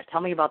love that. Tell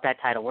me about that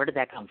title. Where did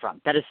that come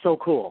from? That is so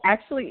cool.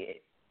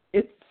 Actually,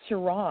 it's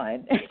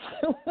Sharron.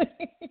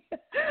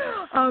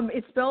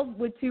 It's spelled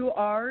with 2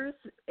 R's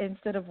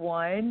instead of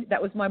 1.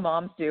 That was my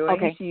mom's doing.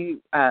 Okay. She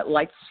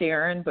liked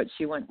Sharon, but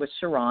she went with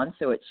Sharron,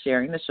 so it's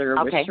Sharing the Sugar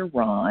with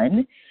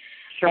Sharron.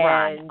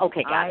 Sharron. And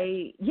okay, got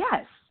it.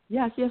 Yes.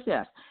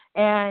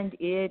 And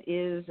it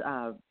is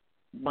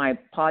my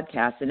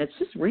podcast, and it's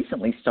just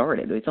recently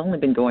started. It's only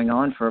been going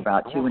on for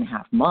about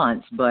 2.5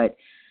 months, but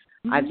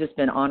I've just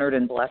been honored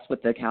and blessed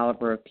with the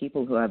caliber of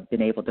people who have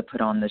been able to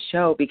put on the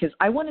show, because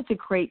I wanted to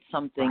create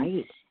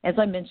something, as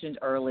I mentioned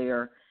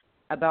earlier,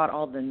 about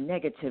all the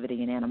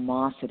negativity and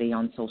animosity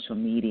on social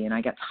media, and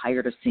I got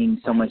tired of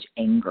seeing so much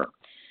anger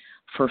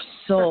for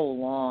so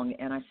long.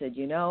 And I said,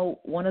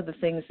 one of the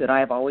things that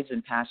I've always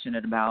been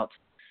passionate about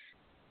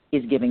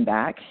is giving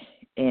back.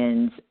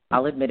 And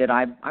I'll admit it,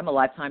 I'm a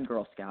lifetime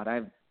Girl Scout.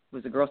 I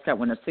was a Girl Scout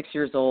when I was 6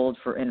 years old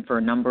for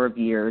a number of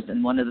years,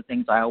 and one of the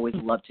things I always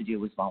loved to do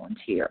was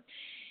volunteer.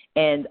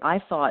 And I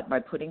thought by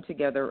putting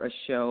together a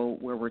show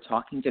where we're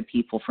talking to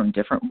people from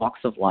different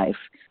walks of life,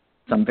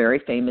 some very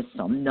famous,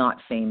 some not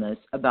famous,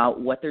 about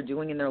what they're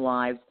doing in their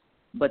lives,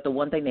 but the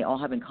one thing they all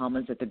have in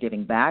common is that they're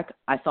giving back.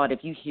 I thought,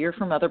 if you hear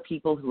from other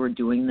people who are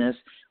doing this,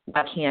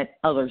 why can't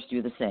others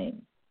do the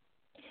same?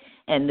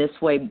 And this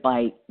way,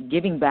 by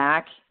giving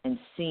back and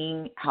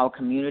seeing how a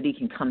community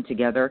can come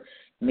together,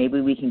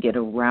 maybe we can get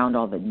around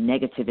all the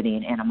negativity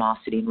and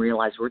animosity and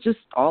realize we're just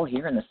all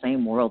here in the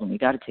same world, and we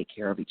got to take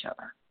care of each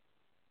other.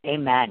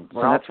 Amen.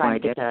 We're all trying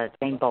to get the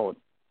same boat.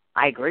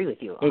 I agree with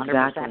you 100%.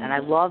 Exactly. And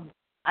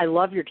I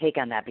love your take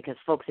on that, because,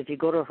 folks, if you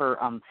go to her,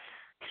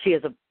 she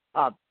has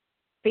a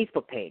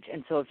Facebook page.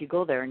 And so if you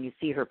go there and you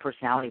see her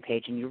personality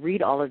page and you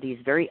read all of these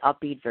very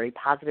upbeat, very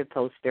positive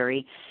posts,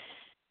 very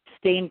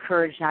stay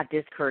encouraged, not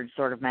discouraged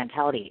sort of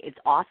mentality, it's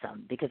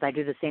awesome, because I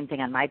do the same thing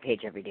on my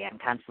page every day. I'm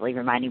constantly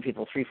reminding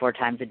people 3-4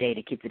 times a day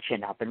to keep the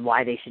chin up and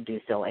why they should do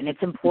so. And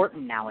it's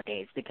important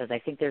nowadays, because I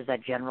think there's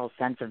that general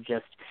sense of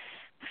just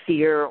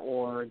fear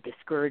or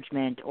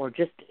discouragement, or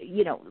just,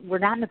 we're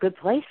not in a good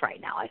place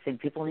right now. I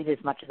think people need as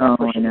much of that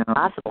pushing as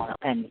possible.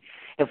 And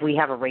if we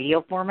have a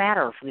radio format,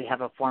 or if we have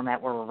a format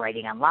where we're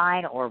writing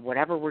online, or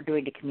whatever we're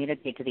doing to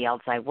communicate to the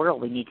outside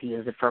world, we need to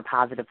use it for a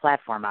positive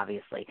platform,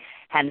 obviously.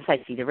 Hence,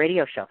 I see the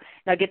radio show.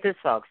 Now, get this,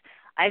 folks.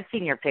 I've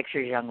seen your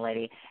pictures, young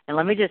lady, and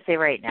let me just say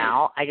right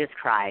now, I just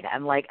cried.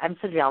 I'm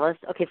so jealous.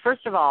 Okay,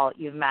 first of all,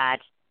 you've met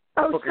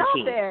Booker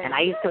T. And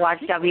I used to watch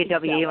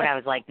WWE when I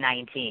was like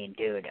 19,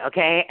 dude,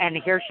 okay? And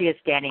here she is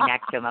standing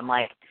next to him. I'm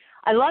like,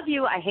 I love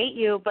you, I hate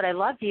you, but I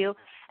love you.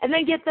 And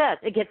then get this,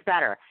 it gets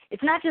better.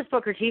 It's not just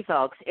Booker T,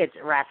 folks. It's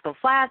Rascal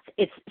Flatts.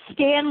 It's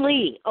Stan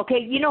Lee. Okay,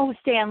 you know who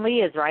Stan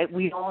Lee is, right?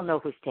 We all know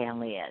who Stan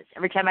Lee is.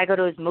 Every time I go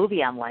to his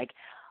movie, I'm like,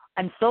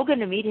 I'm so going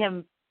to meet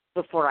him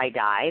before I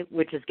die,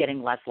 which is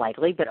getting less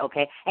likely, but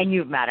okay. And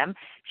you've met him.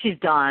 She's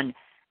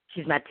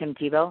met Tim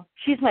Tebow.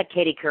 She's met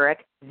Katie Couric,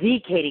 the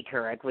Katie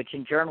Couric, which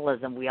in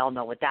journalism we all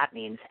know what that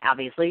means,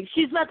 obviously.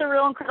 She's met the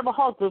real Incredible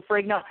Hulk, Lou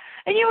Ferrigno.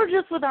 And you were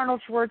just with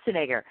Arnold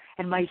Schwarzenegger.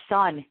 And my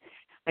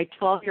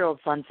 12-year-old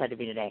son said to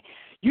me today,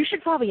 you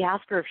should probably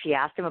ask her if she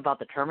asked him about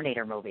the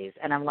Terminator movies.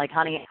 And I'm like,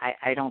 honey,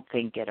 I don't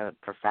think at a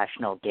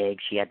professional gig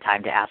she had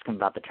time to ask him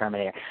about the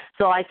Terminator.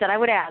 So I said I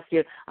would ask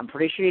you. I'm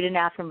pretty sure you didn't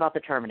ask him about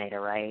the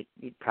Terminator, right?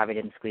 You probably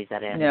didn't squeeze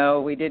that in.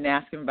 No, we didn't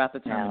ask him about the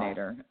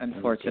Terminator,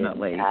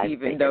 unfortunately,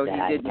 even though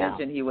he did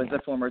mention he was a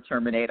former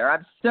Terminator.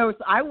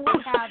 I would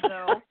have,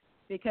 though,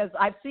 because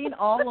I've seen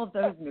all of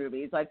those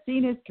movies. I've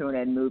seen his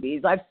Conan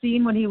movies. I've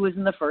seen when he was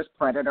in the first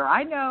Predator.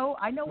 I know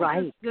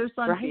what their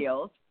son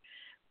feels.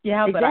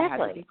 Yeah, exactly. but I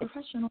had to be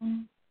professional.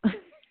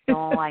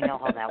 No, I know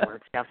how that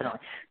works, definitely.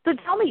 So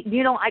tell me,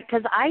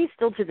 because I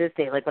still to this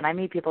day, like when I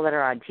meet people that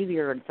are on TV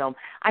or in film,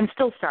 I'm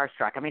still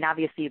starstruck. I mean,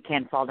 obviously you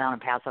can't fall down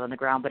and pass out on the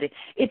ground, but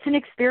it's an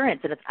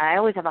experience, and I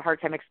always have a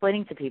hard time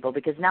explaining to people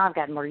because now I've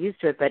gotten more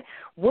used to it. But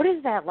what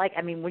is that like?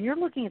 I mean, when you're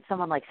looking at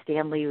someone like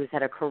Stan Lee, who's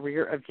had a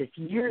career of just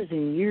years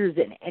and years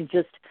and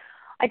just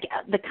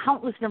the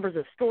countless numbers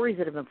of stories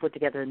that have been put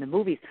together in the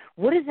movies,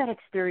 what is that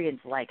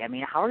experience like? I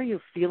mean, how are you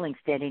feeling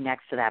standing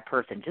next to that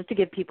person, just to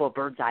give people a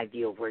bird's eye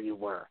view of where you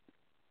were?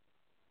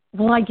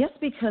 Well, I guess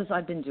because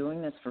I've been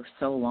doing this for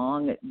so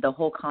long, the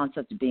whole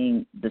concept of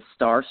being the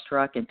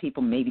starstruck, and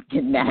people maybe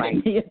get mad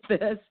at me at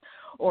this,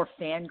 or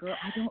fangirl.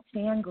 I don't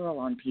fangirl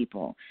on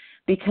people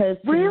because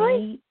to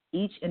me,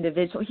 each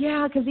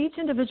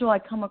individual I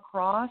come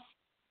across,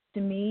 to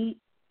me,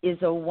 is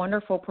a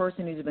wonderful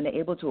person who's been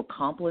able to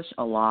accomplish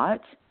a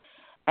lot.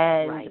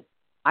 And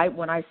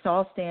when I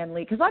saw Stan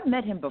Lee, because I've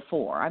met him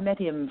before. I met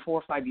him 4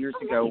 or 5 years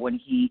ago when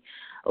he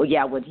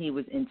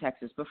was in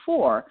Texas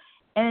before.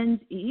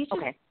 And he's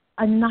just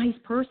a nice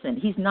person.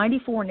 He's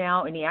 94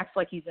 now, and he acts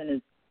like he's in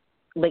his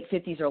late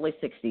 50s, early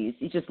 60s.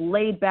 He's just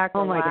laid back,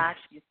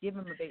 relaxed. Just give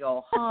him a big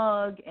old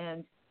hug,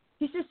 and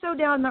he's just so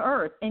down to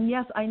earth. And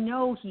yes, I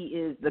know he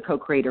is the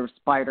co-creator of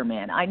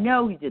Spider-Man. I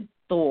know he did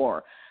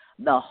Thor,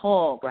 the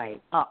Hulk,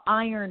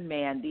 Iron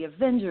Man, the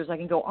Avengers. I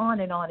can go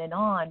on and on and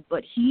on,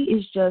 but he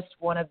is just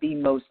one of the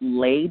most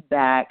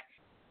laid-back,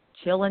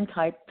 chilling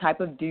type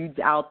of dudes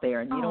out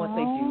there. And you don't want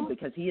to say dude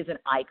because he is an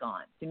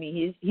icon. To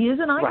me, he is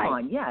an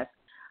icon, yes.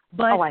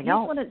 But I just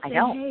want to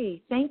say,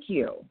 hey, thank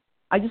you.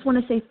 I just want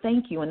to say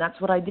thank you, and that's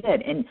what I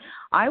did. And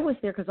I was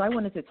there because I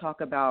wanted to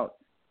talk about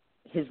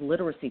his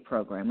literacy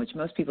program, which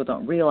most people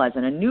don't realize,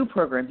 and a new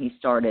program he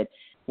started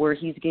where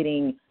he's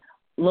getting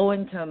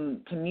low-income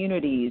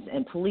communities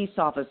and police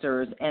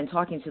officers and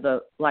talking to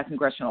the Black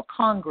Congressional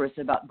Congress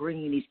about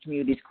bringing these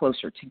communities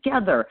closer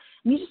together.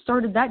 And he just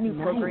started that new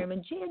program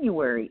in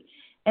January.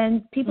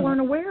 And people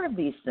aren't aware of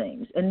these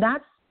things. And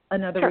that's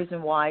another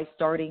reason why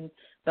starting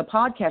the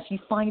podcast, you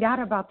find out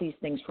about these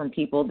things from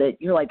people that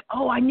you're like,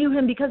 oh, I knew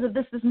him because of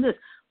this, this, and this,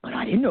 but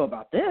I didn't know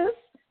about this.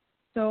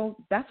 So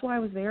that's why I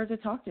was there to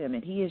talk to him.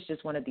 And he is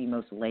just one of the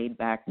most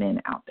laid-back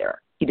men out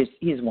there. He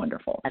is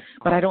wonderful.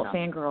 But I don't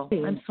fangirl.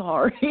 I'm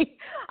sorry.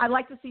 I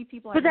like to see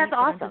people. But that's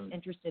awesome. I'm just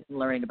interested in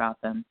learning about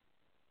them.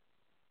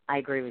 I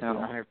agree with you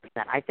 100%.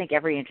 I think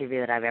every interview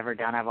that I've ever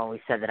done, I've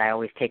always said that I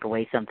always take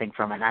away something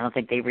from it. And I don't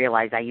think they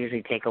realize I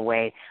usually take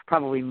away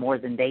probably more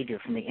than they do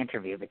from the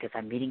interview because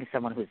I'm meeting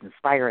someone who's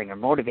inspiring or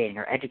motivating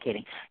or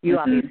educating. You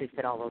obviously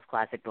fit all those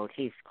classic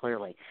motifs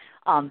clearly.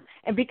 And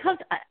because,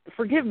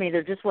 forgive me,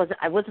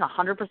 I wasn't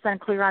 100%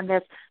 clear on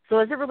this. So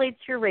as it relates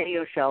to your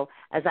radio show,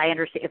 as I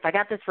understand, if I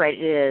got this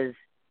right,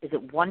 is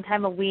it one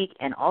time a week?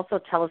 And also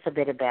tell us a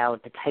bit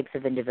about the types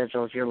of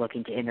individuals you're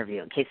looking to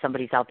interview in case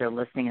somebody's out there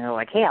listening and they're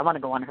like, hey, I want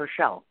to go on her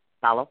show.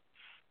 Follow?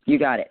 You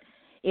got it.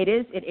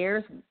 It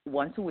airs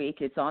once a week.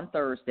 It's on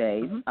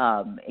Thursdays.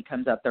 It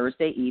comes out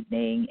Thursday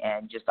evening,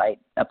 and just I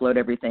upload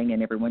everything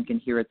and everyone can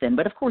hear it then.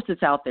 But, of course,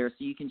 it's out there, so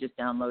you can just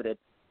download it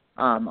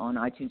on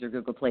iTunes or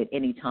Google Play at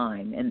any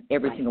time, and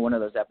every single one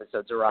of those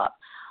episodes are up.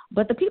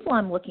 But the people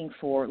I'm looking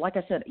for, like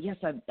I said, yes,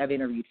 I've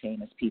interviewed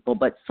famous people,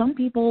 but some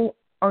people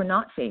are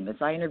not famous.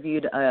 I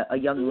interviewed a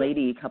young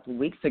lady a couple of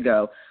weeks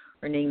ago.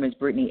 Her name is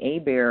Brittany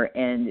Hebert,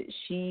 and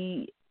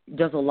she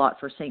does a lot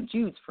for St.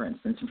 Jude's, for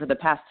instance. And for the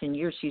past 10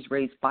 years, she's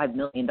raised $5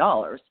 million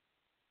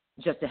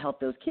just to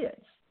help those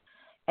kids.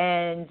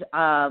 And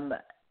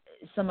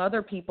some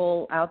other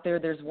people out there,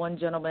 there's one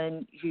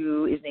gentleman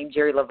who is named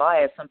Jerry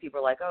Levias. Some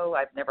people are like, oh,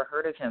 I've never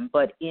heard of him.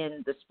 But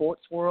in the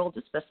sports world,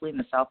 especially in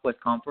the Southwest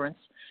Conference,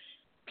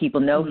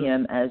 people know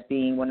him as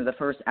being one of the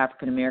first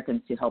African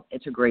Americans to help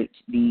integrate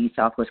the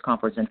Southwest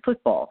Conference in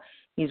football.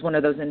 He's one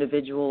of those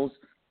individuals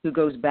who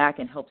goes back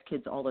and helps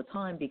kids all the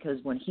time because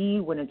when he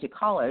went into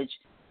college,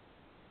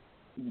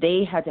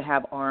 they had to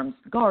have armed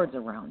guards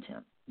around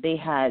him.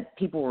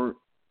 People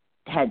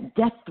had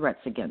death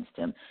threats against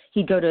him.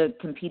 He'd go to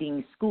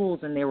competing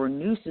schools and there were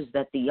nooses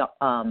that the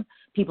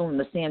people in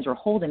the stands were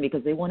holding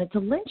because they wanted to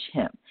lynch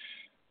him.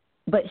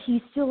 But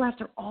he still,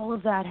 after all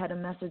of that, had a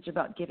message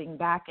about giving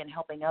back and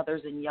helping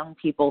others and young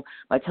people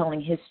by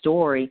telling his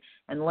story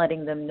and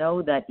letting them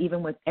know that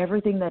even with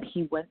everything that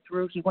he went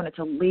through, he wanted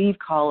to leave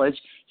college.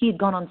 He had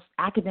gone on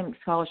academic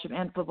scholarship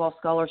and football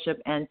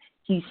scholarship, and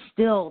he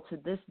still, to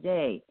this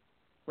day,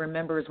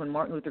 remembers when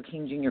Martin Luther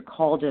King Jr.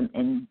 called him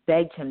and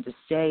begged him to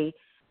stay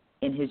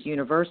in his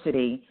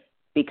university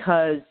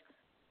because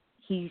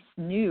he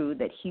knew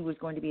that he was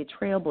going to be a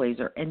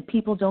trailblazer, and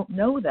people don't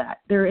know that.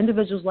 There are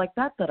individuals like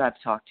that I've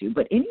talked to,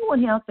 but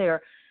anyone out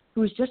there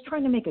who is just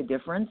trying to make a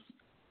difference,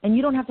 and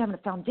you don't have to have a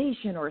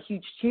foundation or a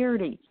huge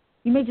charity.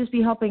 You may just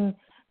be helping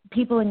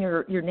people in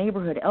your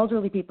neighborhood,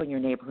 elderly people in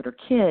your neighborhood or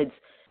kids,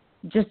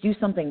 just do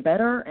something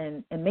better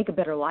and make a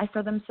better life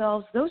for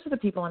themselves. Those are the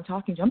people I'm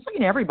talking to. I'm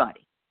talking to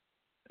everybody.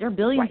 There are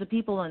billions of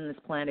people on this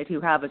planet who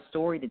have a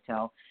story to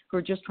tell, who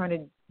are just trying to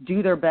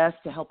do their best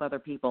to help other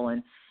people,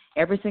 and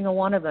every single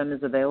one of them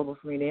is available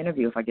for me to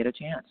interview if I get a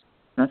chance.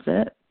 That's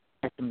it.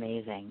 That's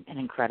amazing and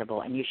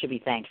incredible, and you should be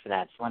thanked for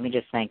that. So let me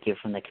just thank you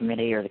from the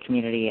committee, or the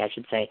community, I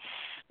should say,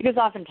 because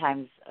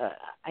oftentimes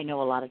I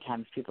know a lot of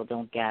times people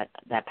don't get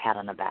that pat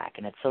on the back,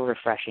 and it's so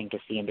refreshing to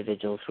see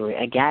individuals who are,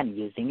 again,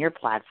 using your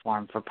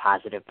platform for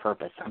positive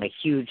purpose. I'm a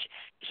huge,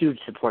 huge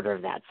supporter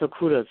of that. So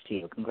kudos to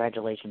you.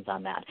 Congratulations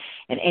on that.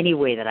 In any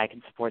way that I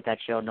can support that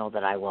show, know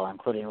that I will,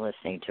 including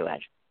listening to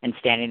it and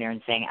standing there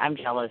and saying, I'm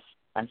jealous.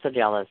 I'm so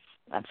jealous.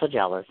 I'm so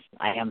jealous.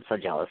 I am so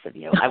jealous of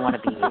you. I want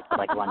to be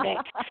like one day.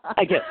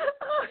 I do.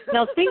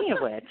 Now, speaking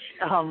of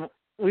which,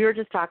 we were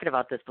just talking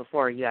about this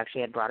before. You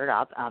actually had brought it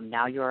up.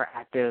 Now you're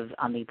active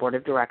on the board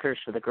of directors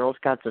for the Girl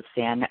Scouts of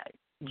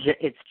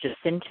it's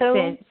Jacinto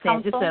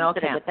San Jacinto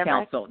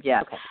Council. Right?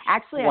 Yes. Okay.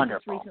 Actually,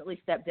 Wonderful. I just recently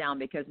stepped down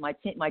because my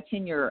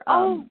tenure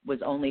was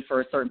only for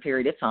a certain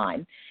period of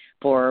time,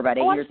 for about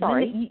 8 years. I'm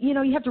sorry. And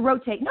then, you have to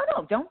rotate.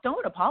 No,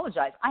 don't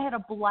apologize. I had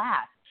a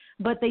blast.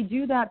 But they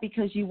do that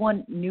because you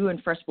want new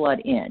and fresh blood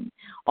in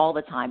all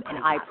the time,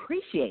 and I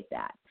appreciate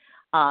that.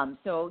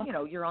 So,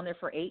 you're on there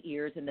for 8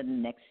 years, and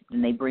then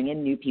then they bring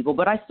in new people,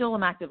 but I still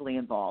am actively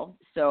involved.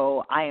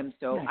 So I'm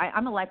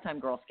a lifetime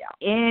Girl Scout.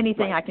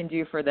 Anything I can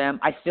do for them,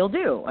 I still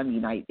do. I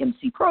mean, I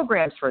MC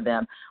programs for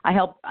them. I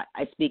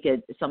speak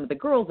at some of the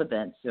girls'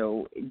 events.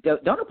 So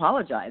don't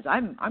apologize.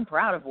 I'm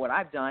proud of what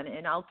I've done,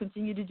 and I'll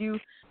continue to do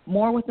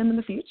more with them in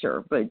the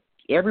future. But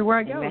everywhere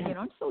I go,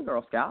 I'm still a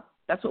Girl Scout.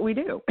 That's what we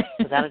do.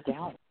 Without a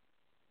doubt.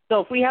 So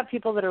if we have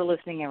people that are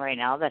listening in right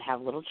now that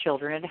have little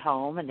children at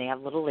home, and they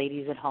have little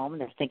ladies at home, and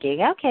they're thinking,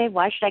 okay,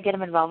 why should I get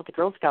them involved with the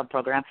Girl Scout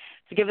program?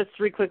 So give us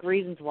 3 quick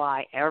reasons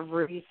why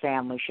every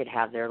family should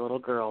have their little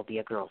girl be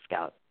a Girl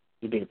Scout.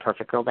 You'd be the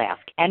perfect girl to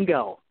ask. And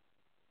go.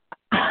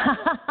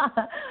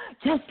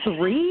 Just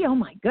 3? Oh,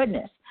 my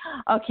goodness.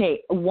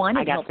 Okay, 1,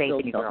 it helps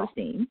build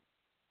self-esteem.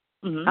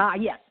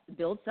 Mm-hmm. Yes,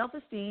 build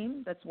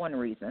self-esteem. That's 1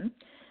 reason.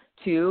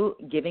 2,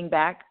 giving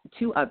back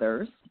to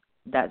others.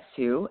 That's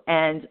 2.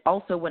 And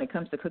also, when it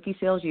comes to cookie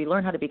sales, you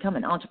learn how to become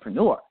an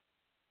entrepreneur.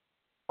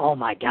 Oh,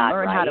 my God, you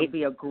learn right? how to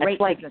be a great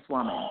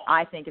businesswoman.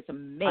 I think it's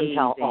amazing.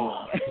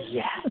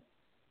 Yes.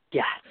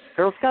 Yes.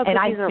 Girl Scout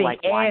cookies are like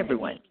wine.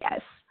 Everyone,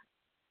 yes.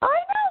 I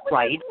know,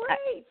 right?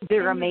 Great.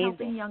 They're and amazing.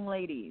 Helping young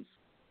ladies.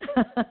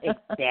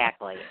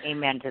 Exactly.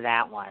 Amen to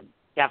that one.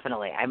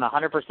 Definitely. I'm a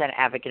 100%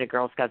 advocate of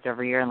Girl Scouts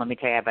every year, and let me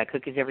tell you, I buy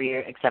cookies every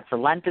year, except for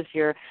Lent this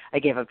year. I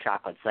gave up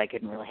chocolate, so I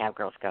couldn't really have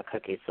Girl Scout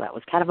cookies, so that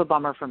was kind of a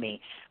bummer for me.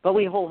 But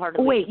we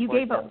wholeheartedly Wait, you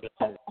gave up,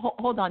 because...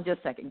 hold on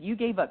just a second. You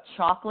gave up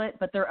chocolate,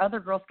 but there are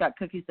other Girl Scout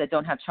cookies that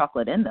don't have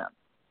chocolate in them.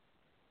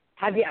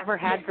 Have you ever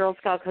had Girl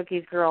Scout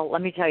cookies, girl?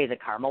 Let me tell you, the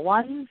caramel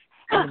ones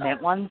and the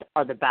mint ones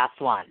are the best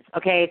ones.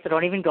 Okay, so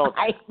don't even go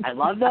there. I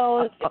love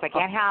those. If I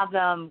can't have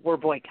them, we're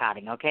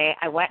boycotting, okay?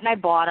 I went and I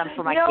bought them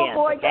for my kids,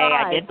 okay?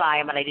 I did buy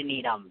them, but I didn't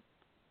eat them.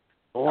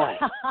 Boy,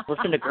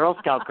 listen to Girl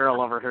Scout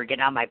girl over here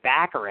getting on my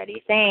back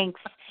already.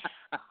 Thanks.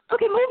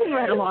 Okay, moving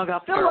right along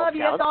up. Still love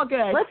you. It's all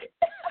good.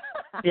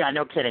 Yeah,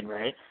 no kidding,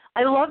 right?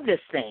 I love this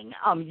thing.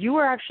 You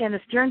were actually on the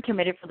steering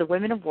committee for the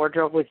Women of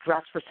Wardrobe with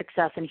Dress for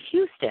Success in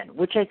Houston,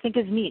 which I think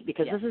is neat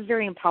because this is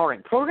very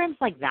empowering. Programs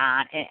like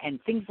that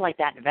and things like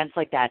that, events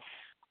like that,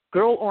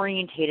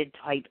 girl-orientated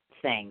type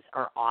things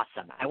are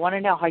awesome. I want to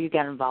know how you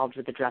got involved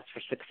with the Dress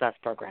for Success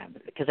program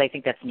because I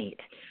think that's neat.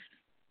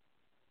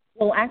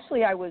 Well,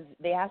 actually,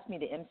 they asked me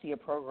to MC a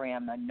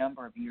program a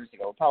number of years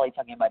ago, probably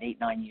talking about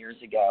 8-9 years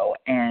ago,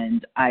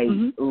 and I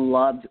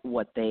loved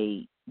what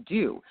they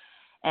do.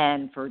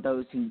 And for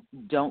those who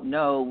don't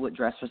know what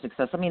Dress for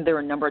Success, I mean, there are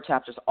a number of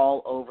chapters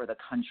all over the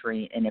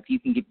country, and if you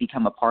can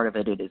become a part of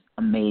it, it is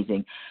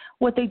amazing.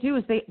 What they do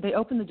is they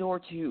open the door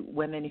to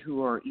women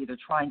who are either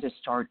trying to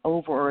start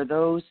over or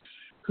those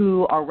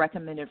who are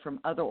recommended from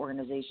other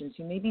organizations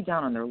who may be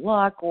down on their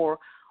luck or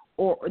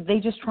they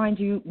just trying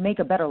to make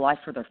a better life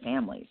for their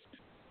families.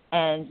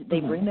 And they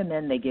bring them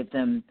in, they give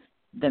them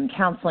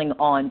counseling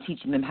on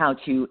teaching them how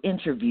to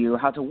interview,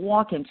 how to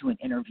walk into an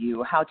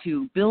interview, how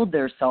to build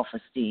their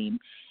self-esteem.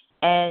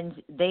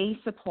 And they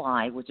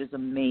supply, which is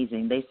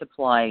amazing, they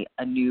supply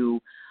a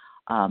new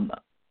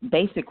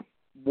basic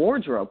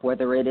wardrobe,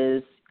 whether it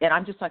is, and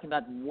I'm just talking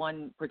about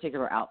one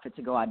particular outfit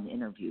to go out and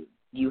interview.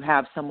 You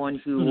have someone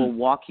who will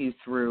walk you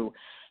through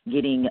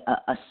getting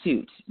a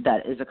suit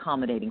that is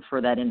accommodating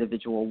for that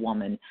individual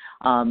woman,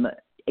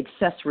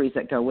 accessories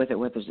that go with it,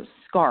 whether it's a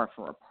scarf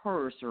or a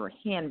purse or a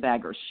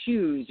handbag or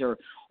shoes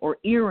or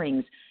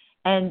earrings,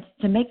 and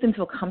to make them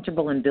feel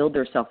comfortable and build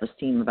their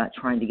self-esteem about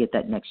trying to get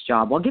that next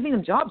job while giving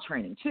them job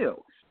training too.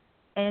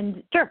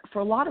 And for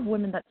a lot of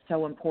women, that's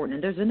so important.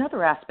 And there's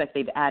another aspect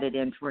they've added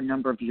in for a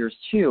number of years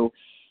too,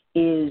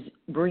 is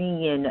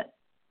bringing in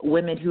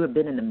women who have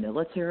been in the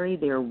military.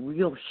 They're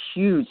real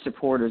huge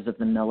supporters of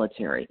the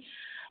military.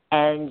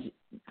 And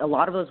a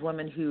lot of those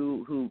women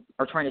who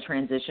are trying to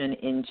transition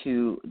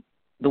into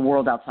the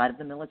world outside of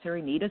the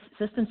military need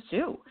assistance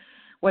too,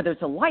 whether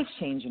it's a life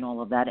change and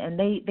all of that. And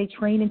they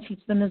train and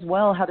teach them as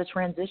well how to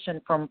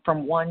transition from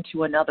one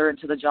to another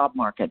into the job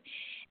market.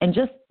 And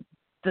just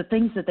the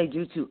things that they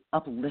do to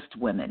uplift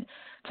women,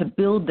 to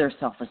build their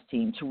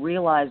self-esteem, to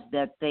realize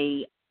that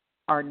they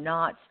are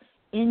not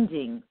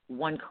ending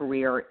one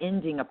career or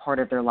ending a part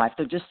of their life.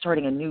 They're just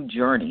starting a new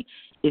journey.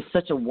 It's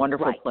such a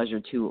wonderful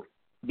pleasure to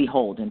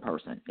behold in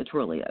person. It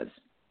really is.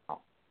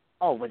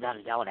 Oh, without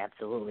a doubt,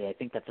 absolutely. I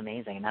think that's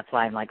amazing. And that's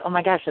why I'm like, oh,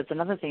 my gosh, that's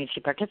another thing that she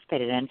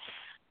participated in.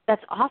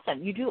 That's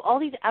awesome. You do all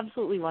these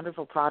absolutely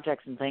wonderful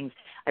projects and things.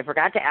 I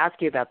forgot to ask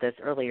you about this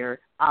earlier.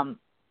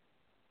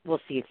 We'll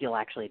see if you'll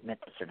actually admit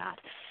this or not.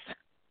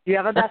 Do you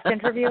have a best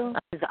interview?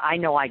 Because I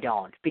know I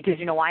don't. Because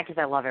you know why?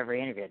 Because I love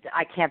every interview.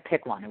 I can't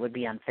pick one. It would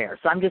be unfair.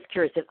 So I'm just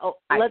curious.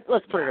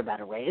 Let's put it a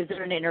better way. Is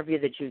there an interview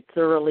that you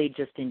thoroughly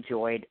just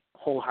enjoyed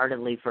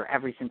wholeheartedly for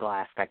every single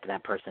aspect of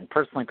that person,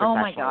 personally,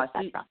 professionally? Oh,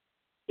 my gosh.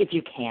 If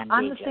you can.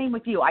 I'm the same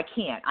with you. I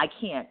can't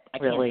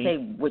Really? say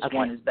which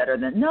one is better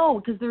than.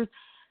 No, because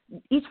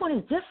each one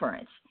is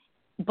different.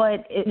 But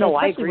I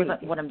especially agree.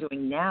 with what I'm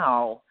doing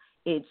now,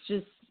 it's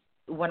just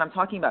when I'm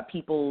talking about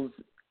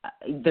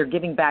they're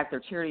giving back, their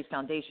charities,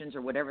 foundations,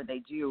 or whatever they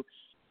do,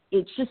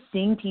 it's just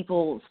seeing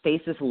people's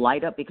faces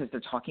light up because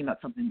they're talking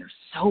about something they're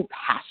so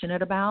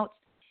passionate about.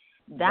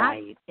 That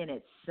in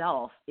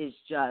itself is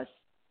just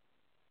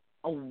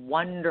a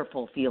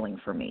wonderful feeling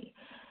for me.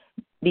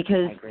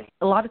 Because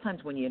a lot of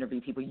times when you interview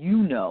people,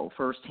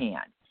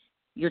 firsthand,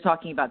 you're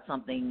talking about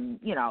something,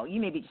 you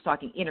may be just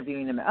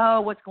interviewing them. Oh,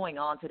 what's going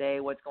on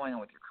today? What's going on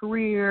with your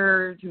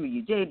career? Who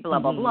you date? Blah,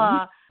 blah,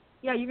 blah.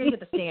 Yeah, you're going to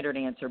get the standard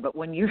answer. But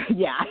when you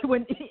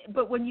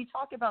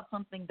talk about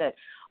something that,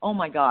 oh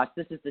my gosh,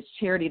 this is this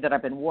charity that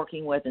I've been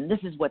working with, and this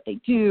is what they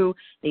do.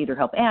 They either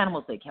help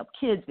animals, they help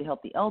kids, they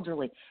help the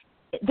elderly.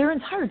 Their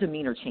entire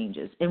demeanor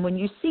changes. And when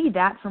you see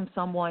that from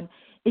someone,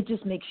 it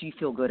just makes you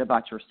feel good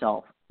about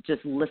yourself,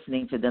 just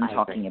listening to them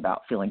talking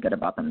about feeling good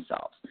about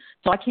themselves.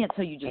 So I can't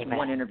tell you just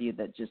one interview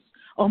that just,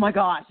 oh my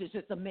gosh, it's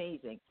just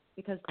amazing,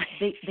 because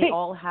they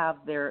all have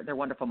their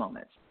wonderful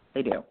moments.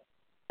 They do.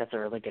 That's a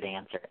really good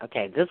answer.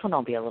 Okay, this one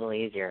will be a little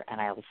easier,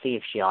 and I will see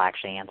if she'll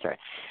actually answer it.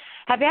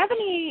 Have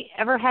you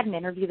ever had an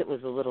interview that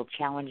was a little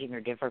challenging or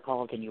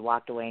difficult, and you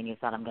walked away and you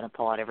thought, I'm going to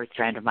pull out every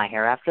strand of my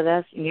hair after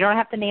this? And you don't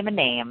have to name a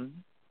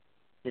name.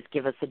 Just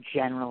give us a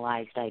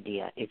generalized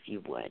idea, if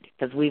you would.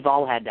 Because we've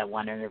all had that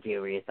one interview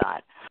where you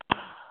thought,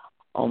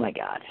 oh, my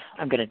God,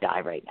 I'm going to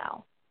die right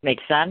now. Make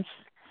sense?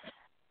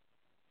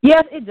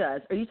 Yes, it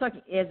does. Are you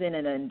talking as in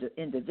an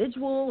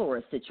individual or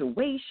a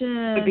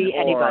situation? Could be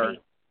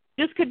anybody.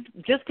 Just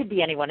could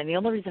be anyone. And the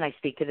only reason I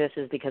speak to this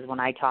is because when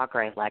I talk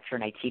or I lecture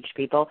and I teach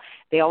people,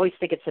 they always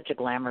think it's such a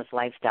glamorous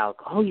lifestyle.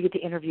 Oh, you get to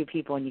interview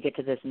people and you get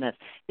to this and this.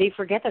 They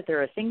forget that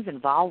there are things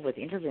involved with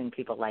interviewing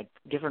people, like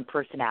different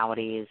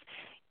personalities,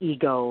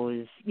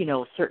 egos,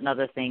 certain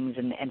other things.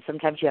 And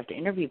sometimes you have to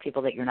interview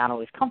people that you're not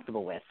always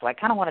comfortable with. So I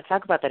kind of want to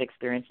talk about that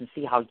experience and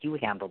see how you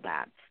handled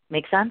that.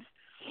 Make sense?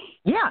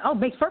 Yeah. Oh,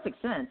 makes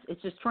perfect sense.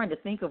 It's just trying to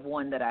think of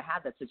one that I had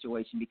that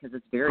situation, because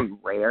it's very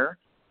rare.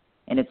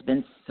 And it's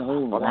been so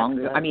long.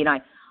 There's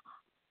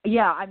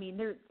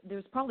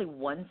probably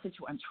one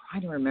situation. I'm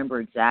trying to remember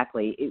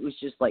exactly. It was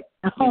just like,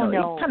 it's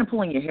kind of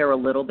pulling your hair a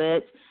little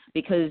bit,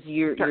 because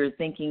you're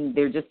thinking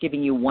they're just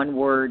giving you one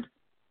word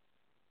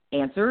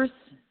answers.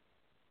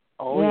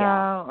 Oh,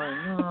 yeah. Or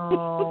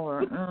no,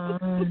 or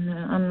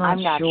I'm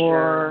not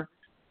sure.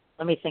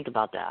 Let me think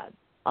about that.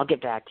 I'll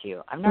get back to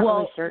you. I'm not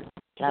really certain.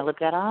 Can I look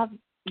that up?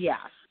 Yeah.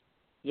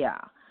 Yeah.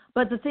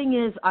 But the thing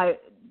is,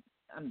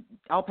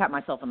 I'll pat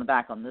myself on the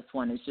back on this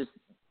one. It's just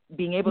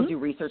being able to do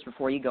research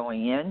before you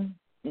going in.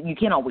 You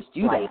can't always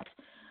do that,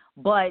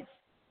 but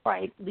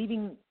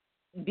being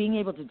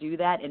able to do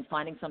that and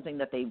finding something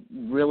that they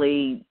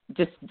really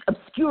just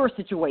obscure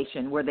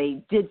situation where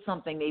they did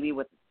something maybe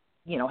with,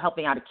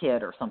 helping out a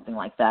kid or something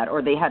like that,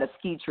 or they had a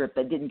ski trip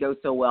that didn't go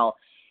so well.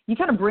 You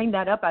kind of bring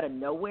that up out of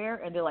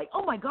nowhere, and they're like,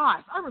 oh my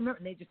gosh, I remember,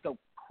 and they just go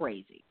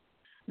crazy.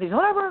 They just,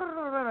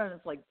 and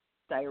it's like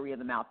diarrhea of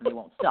the mouth, and they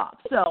won't stop.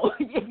 So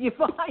if you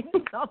find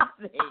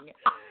something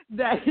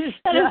that is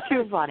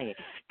too funny.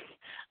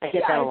 I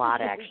get that a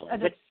lot, actually.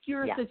 An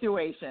obscure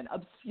situation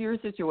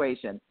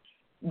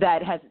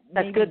that has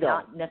maybe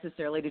not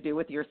necessarily to do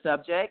with your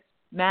subject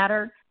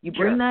matter. You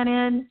bring that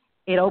in,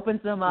 it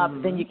opens them up,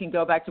 then you can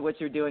go back to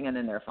what you're doing, and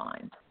then they're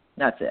fine.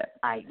 That's it.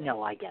 I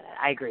get it.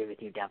 I agree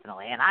with you,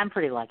 definitely. And I'm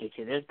pretty lucky,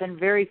 too. There's been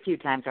very few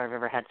times where I've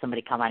ever had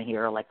somebody come on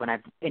here, like when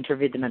I've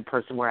interviewed them in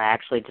person, where I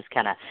actually just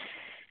kind of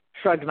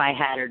shrugged my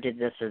head or did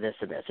this or this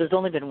or this. There's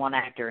only been one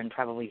actor in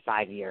probably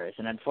 5 years,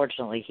 and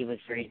unfortunately he was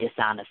very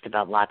dishonest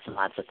about lots and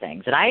lots of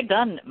things. And I had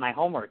done my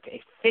homework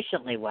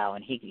efficiently well,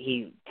 and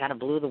he kind of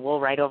blew the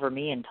wool right over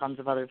me and tons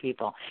of other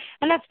people.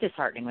 And that's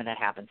disheartening when that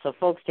happens. So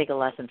folks, take a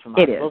lesson from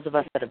us. Those of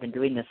us that have been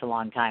doing this a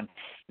long time,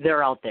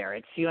 they're out there.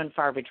 It's few and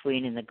far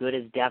between, and the good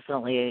is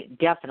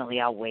definitely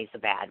outweighs the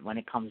bad when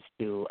it comes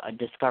to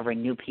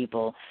discovering new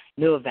people,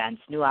 new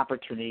events, new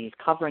opportunities,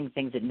 covering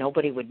things that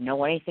nobody would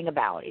know anything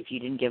about if you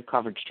didn't give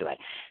coverage to it.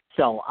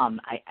 So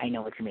I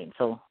know what you mean.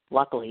 So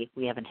luckily,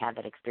 we haven't had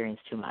that experience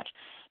too much.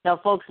 Now,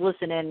 folks,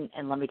 listen in,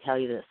 and let me tell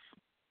you this.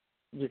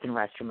 You can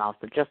rest your mouth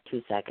for just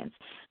 2 seconds.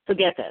 So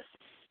get this.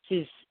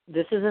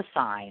 This is a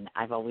sign,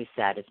 I've always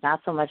said. It's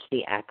not so much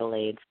the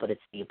accolades, but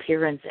it's the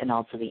appearance and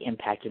also the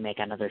impact you make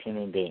on other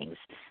human beings.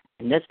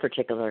 In this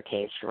particular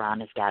case,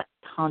 Sharron has got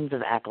tons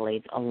of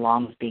accolades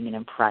along with being an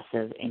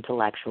impressive,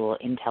 intellectual,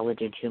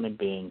 intelligent human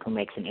being who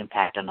makes an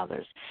impact on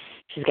others.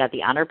 She's got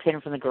the honor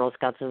pin from the Girl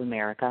Scouts of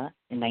America.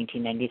 In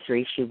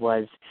 1993, she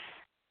was,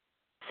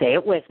 say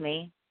it with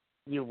me,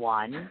 you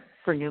won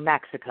for New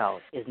Mexico.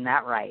 Isn't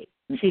that right?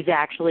 She's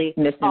actually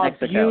Miss New a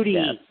Mexico, beauty.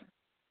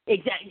 yes.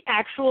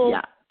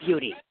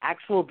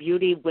 Actual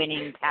beauty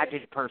winning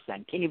pageant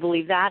person. Can you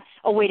believe that?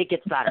 Oh, wait, it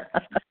gets better.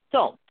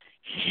 So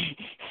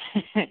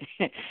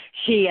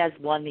she has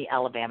won the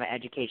Alabama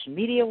Education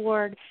Media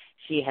Award.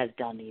 She has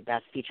done the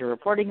Best Feature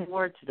Reporting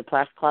Award to the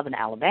Press Club in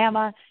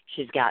Alabama.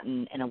 She's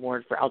gotten an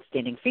award for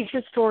Outstanding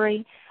Feature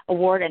Story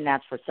Award, and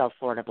that's for South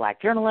Florida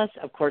Black Journalists.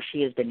 Of course,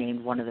 she has been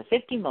named one of the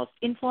 50 most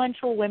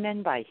influential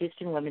women by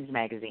Houston Women's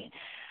Magazine.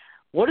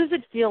 What does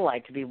it feel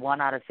like to be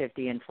 1 out of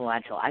 50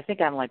 influential? I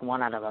think I'm like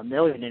 1 out of a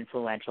million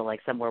influential, like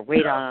somewhere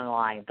way down the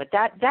line. But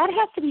that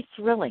has to be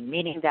thrilling,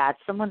 meaning that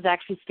someone's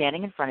actually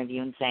standing in front of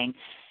you and saying,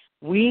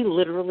 we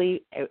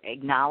literally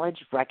acknowledge,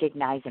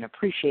 recognize, and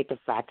appreciate the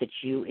fact that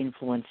you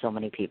influence so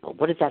many people.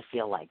 What does that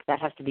feel like? That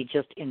has to be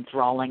just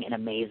enthralling and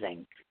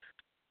amazing.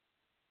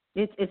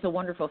 It's a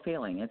wonderful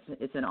feeling.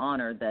 It's an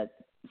honor that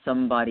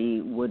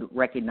somebody would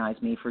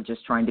recognize me for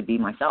just trying to be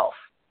myself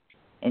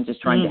and just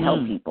trying to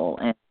help people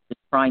and just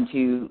trying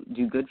to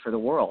do good for the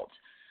world.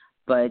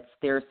 But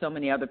there are so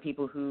many other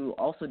people who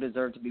also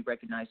deserve to be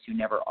recognized who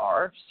never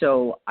are.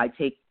 So I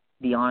take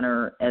the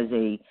honor as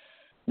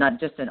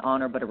not just an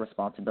honor, but a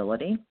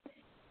responsibility,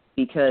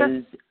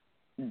 because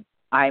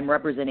I'm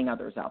representing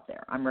others out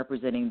there. I'm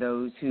representing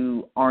those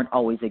who aren't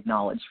always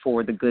acknowledged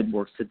for the good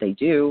works that they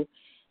do.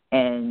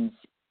 And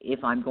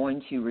if I'm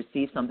going to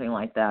receive something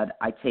like that,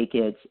 I take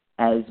it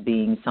as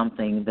being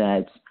something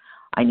that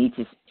I need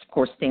to, of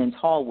course, stand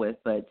tall with,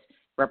 but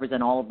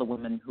represent all of the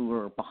women who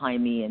are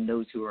behind me and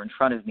those who are in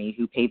front of me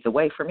who paved the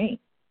way for me.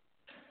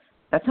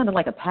 That sounded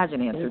like a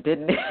pageant answer,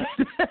 didn't it?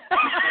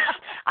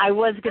 I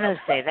was going to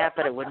say that,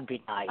 but it wouldn't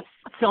be nice.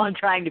 So I'm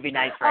trying to be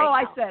nice right now.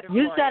 I said it.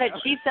 You said it.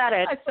 She said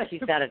it. She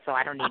said it, so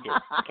I don't need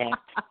to. Okay.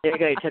 There you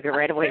go. You took it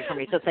right away from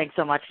me. So thanks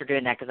so much for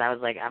doing that, because I was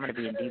like, I'm going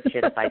to be in deep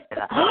shit if I said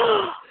that.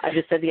 I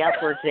just said the F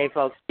word today,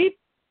 folks. Beep.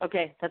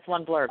 Okay, that's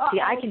one blurb. See,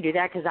 I can do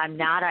that because I'm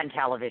not on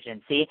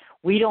television. See,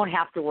 we don't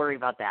have to worry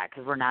about that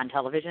because we're not on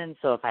television.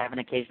 So if I have an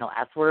occasional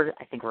S word,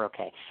 I think we're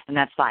okay. And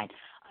that's fine.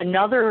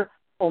 Another,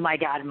 oh, my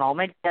God,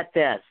 moment, get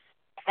this.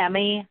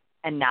 Emmy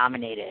and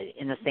nominated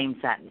in the same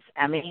sentence.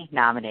 Emmy,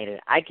 nominated.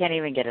 I can't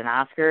even get an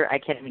Oscar. I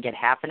can't even get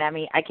half an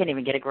Emmy. I can't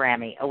even get a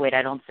Grammy. Oh, wait,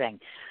 I don't sing.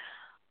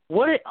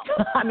 What?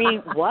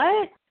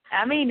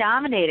 Emmy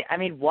nominated.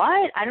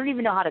 What? I don't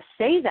even know how to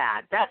say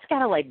that. That's got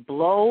to, like,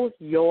 blow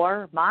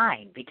your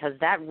mind, because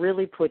that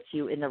really puts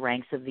you in the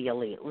ranks of the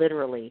elite,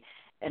 literally.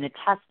 And a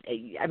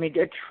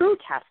true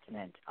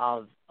testament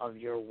of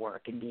your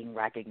work and being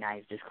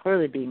recognized is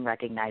clearly being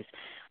recognized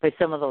by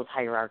some of those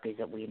hierarchies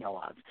that we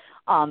know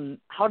of.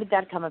 How did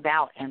that come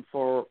about, and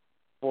for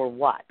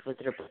what? Was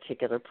it a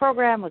particular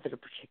program? Was it a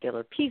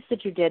particular piece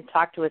that you did?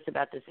 Talk to us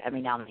about this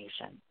Emmy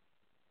nomination.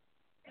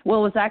 Well,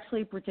 it was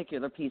actually a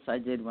particular piece I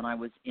did when I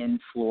was in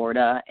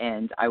Florida,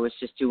 and I was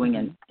just doing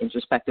an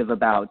introspective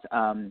about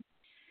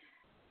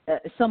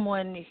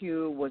someone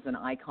who was an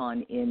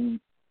icon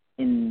in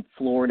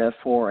Florida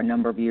for a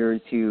number of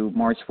years, who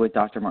marched with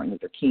Dr. Martin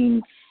Luther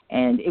King,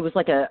 and it was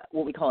like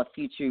what we call a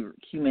future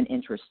human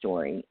interest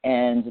story,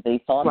 and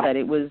they thought that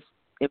it was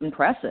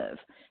impressive.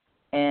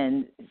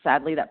 And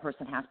sadly, that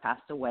person has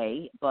passed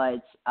away,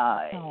 but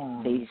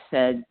they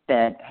said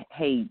that,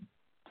 hey,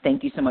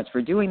 thank you so much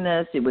for doing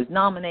this. It was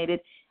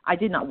nominated. I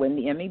did not win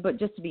the Emmy, but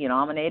just to be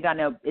nominated, I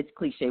know it's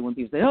cliche when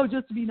people say, oh,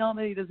 just to be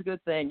nominated is a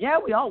good thing. Yeah,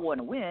 we all want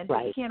to win,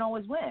 but you can't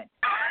always win.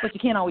 But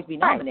you can't always be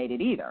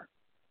nominated either.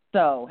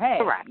 So, hey,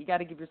 you got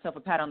to give yourself a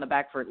pat on the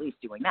back for at least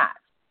doing that.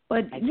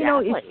 But, you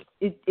know,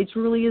 it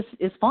really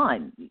is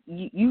fun.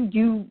 You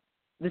do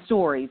the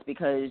stories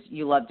because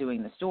you love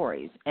doing the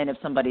stories. And if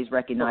somebody's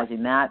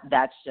recognizing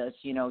that's just,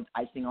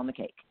 icing on the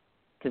cake.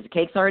 Because the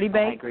cake's already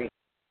baked. I agree.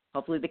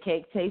 Hopefully the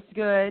cake tastes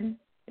good.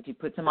 If you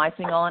put some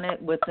icing on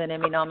it with an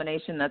Emmy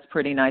nomination, that's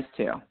pretty nice,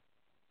 too.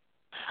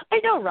 I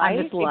know, right?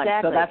 I'm just lunch,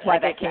 so that's why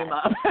that came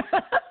up.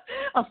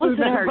 Listen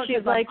to her.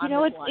 She's like,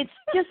 it's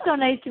just so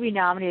nice to be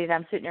nominated.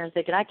 I'm sitting there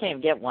thinking, I can't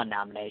even get one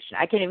nomination.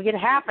 I can't even get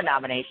half a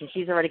nomination.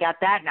 She's already got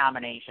that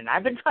nomination.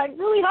 I've been trying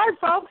really hard,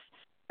 folks.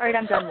 All right,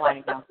 I'm done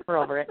whining now. We're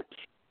over it.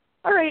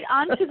 All right,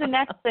 on to the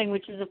next thing,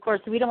 which is, of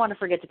course, we don't want to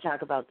forget to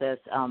talk about this.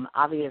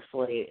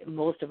 Obviously,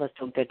 most of us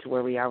don't get to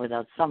where we are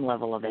without some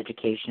level of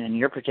education. In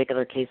your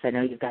particular case, I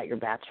know you've got your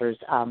bachelor's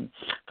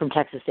from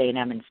Texas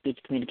A&M in speech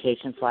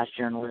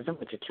communication/journalism,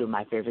 which are two of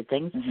my favorite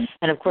things. Mm-hmm.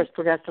 And, of course,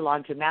 progressed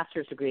along to a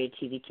master's degree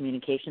in TV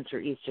communications through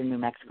Eastern New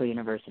Mexico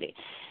University.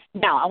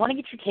 Now, I want to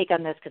get your take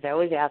on this because I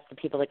always ask the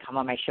people that come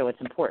on my show,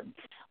 it's important.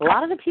 A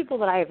lot of the people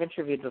that I have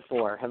interviewed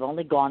before have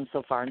only gone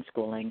so far in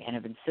schooling and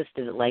have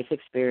insisted that life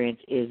experience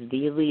is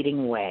the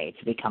leading way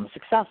to become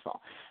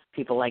successful.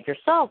 people like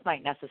yourself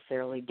might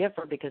necessarily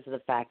differ because of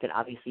the fact that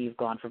obviously you've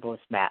gone for both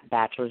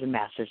bachelor's and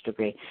master's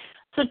degree.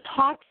 So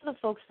talk to the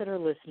folks that are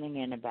listening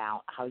in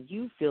about how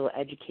you feel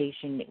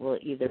education will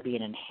either be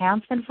an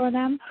enhancement for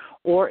them,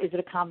 or is it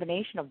a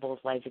combination of both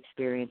life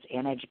experience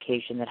and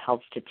education that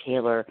helps to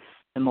tailor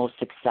the most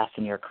success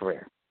in your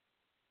career?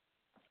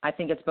 I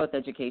think it's both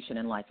education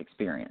and life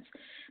experience,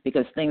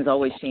 because things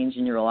always change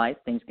in your life.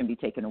 Things can be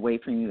taken away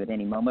from you at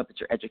any moment, but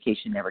your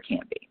education never can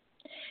be.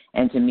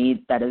 And to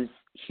me, that is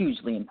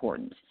hugely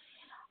important.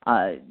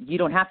 You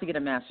don't have to get a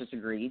master's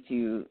degree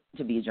to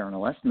be a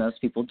journalist.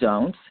 Most people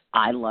don't.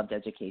 I loved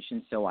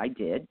education, so I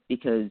did,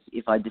 because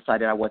if I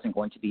decided I wasn't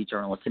going to be a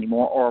journalist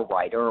anymore, or a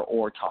writer,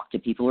 or talk to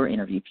people or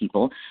interview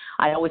people,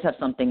 I always have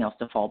something else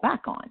to fall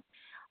back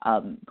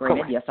on.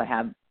 Granted, yes, I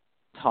have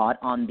taught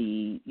on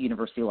the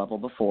university level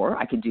before.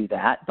 I could do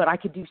that, but I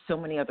could do so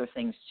many other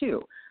things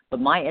too. But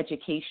my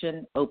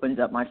education opens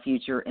up my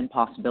future and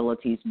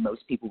possibilities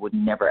most people would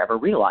never, ever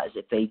realize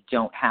if they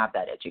don't have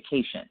that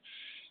education.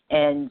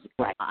 And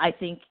I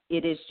think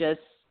it is just,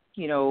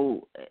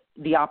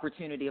 the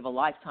opportunity of a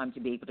lifetime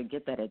to be able to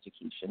get that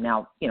education.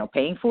 Now,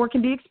 paying for it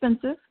can be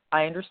expensive.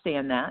 I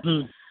understand that.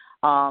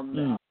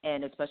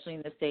 And especially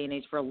in this day and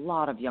age for a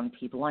lot of young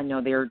people, I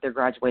know they're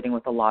graduating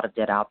with a lot of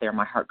debt out there.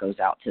 My heart goes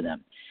out to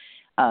them.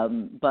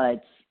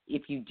 But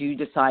if you do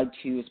decide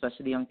to,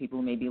 especially the young people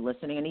who may be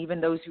listening, and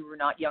even those who are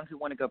not young who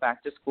want to go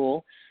back to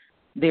school,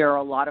 there are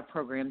a lot of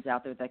programs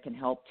out there that can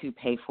help to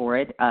pay for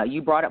it.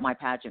 You brought up my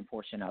pageant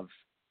portion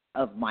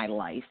of my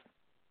life,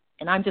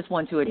 and I'm just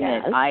one to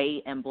admit, yes,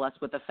 I am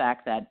blessed with the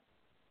fact that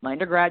my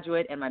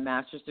undergraduate and my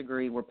master's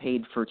degree were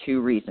paid for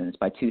two reasons,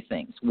 by two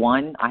things.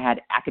 One, I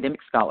had academic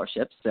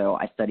scholarships, so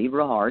I studied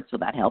real hard, so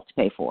that helped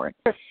pay for it.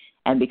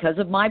 And because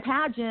of my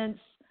pageants,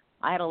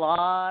 I had a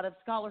lot of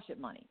scholarship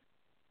money.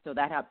 So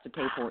that helped to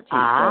pay for it, too. So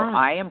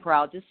I am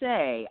proud to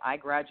say I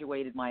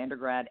graduated my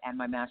undergrad and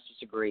my master's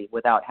degree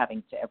without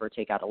having to ever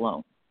take out a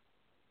loan.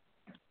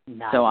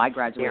 Nice. So I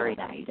graduated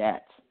without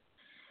debt.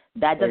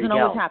 That doesn't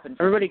always happen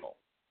for people.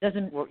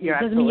 Doesn't mean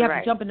you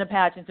have to jump into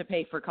pageant to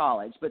pay for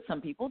college, but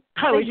some people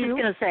I was just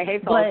going to say, hey,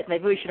 folks,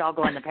 maybe we should all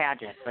go into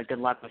pageant, but good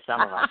luck with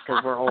some of us,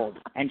 because we're old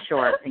and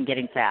short and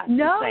getting fat.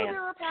 No, there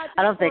are pageants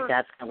I don't think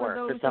that's going to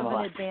work for some of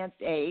an us. advanced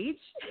age,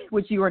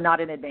 which you are not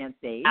an advanced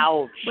age.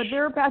 Ouch. But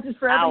there are pageants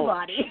for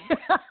everybody.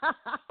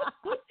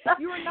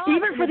 You are not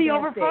even for the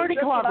over 40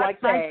 club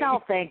like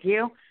myself, thank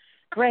you.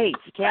 Great.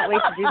 Can't wait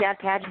to do that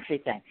pageantry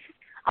thing.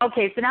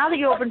 Okay, so now that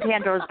you opened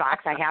Pandora's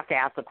box, I have to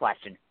ask the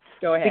question.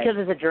 Go ahead. Because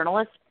as a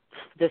journalist,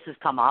 this has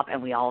come up,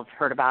 and we all have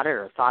heard about it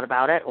or thought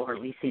about it or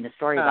at least seen a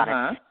story about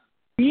it.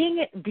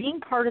 Being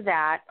part of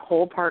that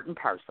whole part and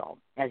parcel,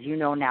 as you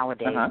know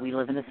nowadays, we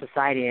live in a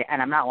society,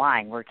 and I'm not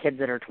lying, where kids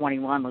that are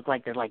 21 look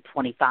like they're like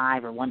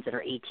 25, or ones that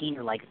are 18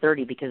 are like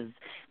 30, because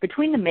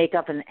between the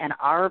makeup and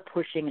our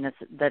pushing, and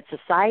that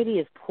society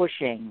is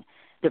pushing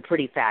the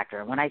pretty factor.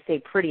 And when I say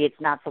pretty, it's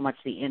not so much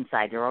the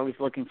inside. They're always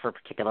looking for a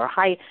particular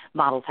height.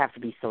 Models have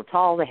to be so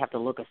tall. They have to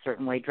look a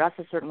certain way, dress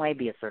a certain way,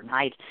 be a certain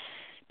height.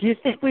 Do you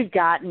think we've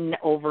gotten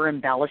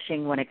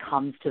over-embellishing when it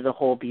comes to the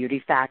whole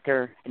beauty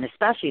factor, and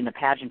especially in the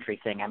pageantry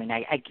thing? I mean,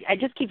 I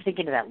just keep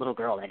thinking of that little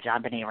girl, that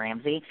JonBenet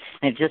Ramsey,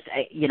 and it just,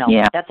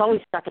 that's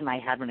always stuck in my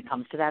head when it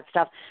comes to that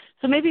stuff.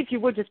 So maybe if you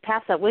would just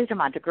pass that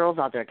wisdom on to girls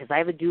out there, because I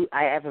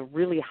have a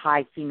really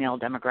high female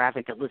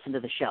demographic that listen to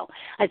the show.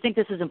 I think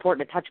this is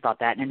important to touch about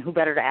that, and who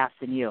better to ask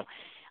than you?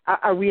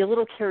 Are we a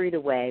little carried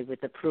away with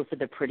the proof of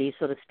the pretty,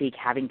 so to speak,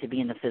 having to be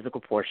in the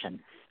physical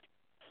portion?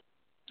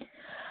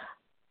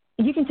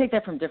 You can take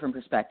that from different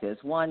perspectives.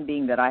 One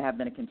being that I have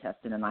been a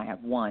contestant and I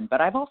have won,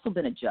 but I've also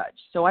been a judge.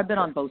 So I've been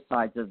on both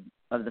sides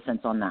of the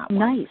fence on that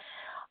one.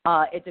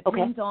 Nice. It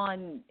depends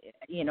on,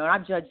 and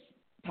I've judged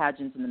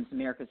pageants in the Miss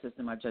America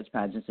system. I've judged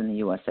pageants in the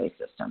USA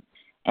system.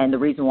 And the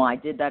reason why I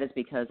did that is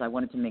because I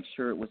wanted to make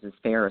sure it was as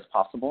fair as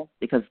possible,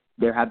 because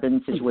there have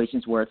been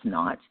situations where it's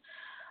not.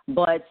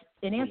 But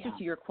in answer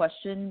to your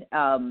question,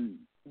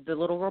 the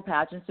little girl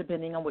pageants,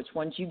 depending on which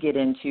ones you get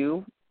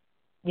into,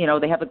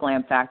 they have a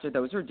glam factor.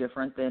 Those are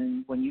different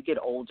than when you get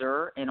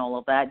older and all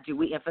of that. Do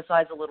we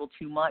emphasize a little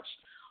too much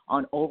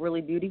on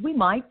overly beauty? We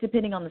might,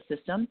 depending on the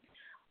system.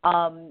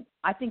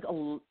 I think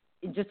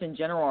just in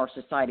general, our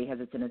society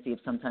has a tendency of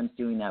sometimes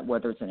doing that,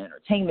 whether it's in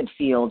entertainment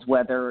fields,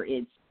 whether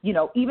it's,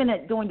 even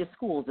at going to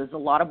schools, as a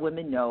lot of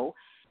women know,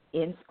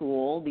 in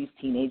school, these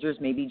teenagers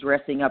may be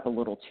dressing up a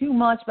little too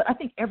much, but I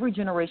think every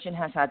generation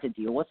has had to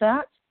deal with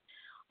that.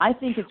 I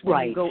think it's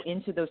when you go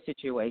into those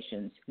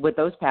situations with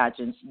those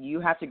pageants, you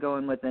have to go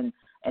in with an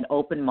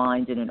open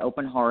mind and an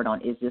open heart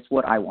on, is this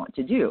what I want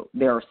to do?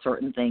 There are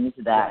certain things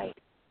that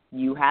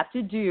you have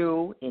to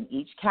do in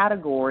each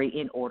category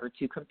in order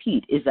to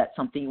compete. Is that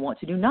something you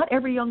want to do? Not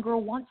every young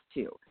girl wants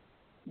to.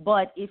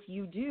 But if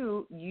you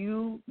do,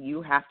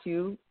 you have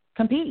to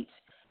compete.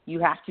 You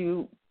have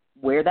to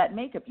wear that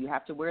makeup. You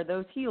have to wear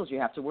those heels. You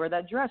have to wear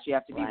that dress. You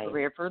have to be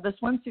prepared for the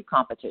swimsuit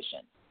competition,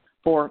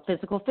 for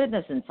physical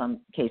fitness in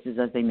some cases,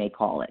 as they may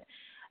call it.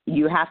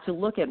 You have to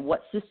look at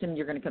what system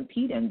you're going to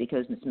compete in,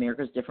 because Miss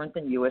America is different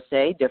than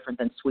USA, different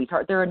than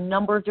Sweetheart. There are a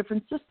number of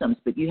different systems,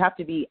 but you have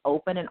to be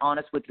open and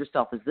honest with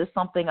yourself. Is this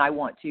something I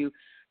want to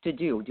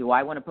do? Do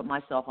I want to put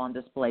myself on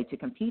display to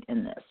compete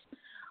in this?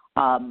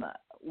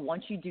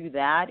 Once you do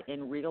that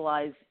and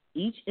realize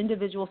each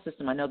individual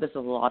system, I know this is a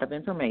lot of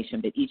information,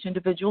 but each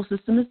individual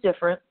system is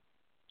different.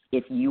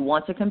 If you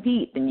want to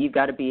compete, then you've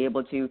got to be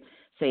able to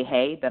say,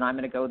 hey, then I'm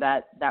going to go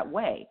that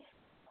way.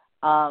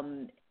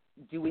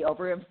 Do we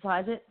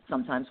overemphasize it?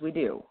 Sometimes we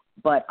do.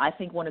 But I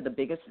think one of the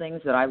biggest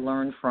things that I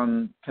learned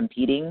from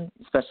competing,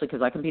 especially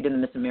because I compete in the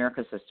Miss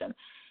America system,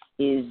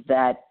 is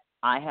that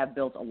I have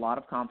built a lot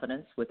of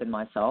confidence within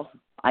myself.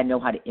 I know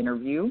how to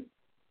interview.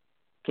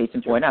 Case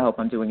in point, I hope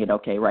I'm doing it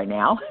okay right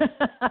now.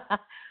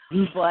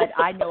 But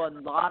I know a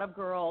lot of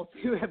girls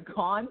who have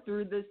gone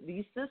through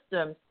these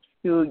systems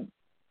who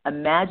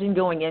imagine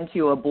going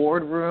into a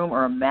boardroom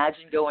or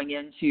imagine going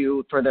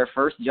into for their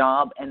first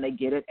job, and they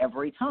get it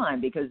every time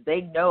because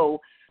they know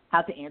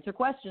how to answer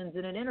questions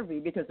in an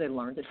interview because they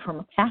learned it from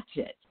a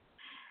pageant.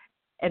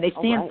 And they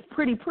stand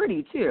pretty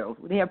too.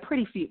 They have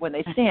pretty feet when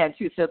they stand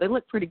too, so they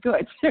look pretty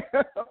good too.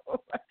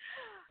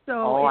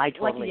 So I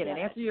totally get it.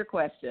 Answer your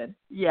question.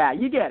 Yeah,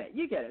 you get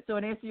it. So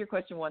in answer your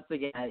question once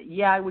again,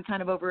 yeah, we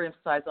kind of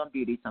overemphasize on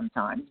beauty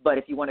sometimes, but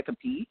if you want to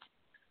compete,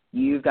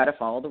 you've got to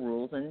follow the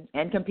rules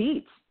and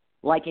compete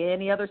like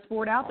any other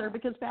sport out there,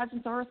 because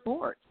pageants are a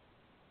sport.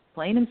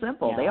 Plain and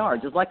simple. Yeah. They are.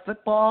 Just like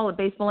football and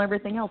baseball and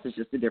everything else. It's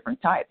just a different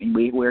type, and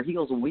we wear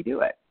heels when we do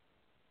it.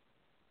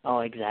 Oh,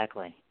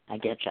 exactly. I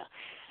get you.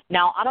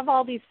 Now, out of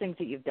all these things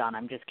that you've done,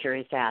 I'm just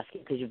curious to ask you,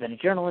 because you've been a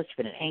journalist,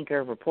 you've been an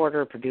anchor,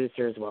 reporter,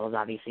 producer, as well as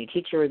obviously a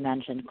teacher, we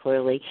mentioned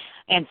clearly,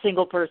 and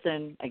single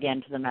person,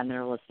 again, to the men that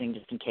are listening,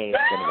 just in case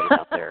anybody's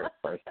out there, of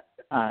course,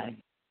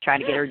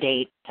 trying to get her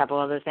date, a couple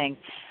other things.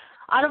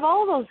 Out of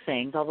all those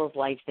things, all those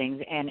life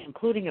things, and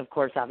including, of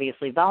course,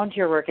 obviously,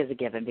 volunteer work is a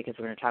given, because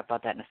we're going to talk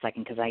about that in a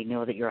second, because I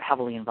know that you're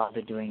heavily involved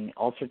in doing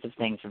all sorts of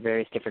things for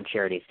various different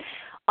charities.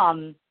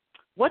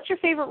 What's your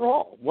favorite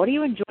role? What do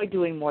you enjoy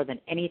doing more than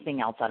anything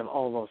else out of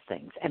all those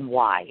things, and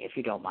why, if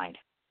you don't mind?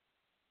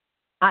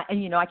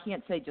 I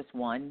can't say just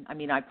one. I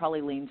mean, I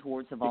probably lean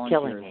towards the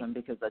volunteerism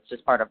because that's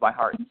just part of my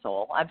heart and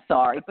soul. I'm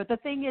sorry. But the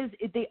thing is,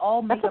 they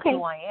all make up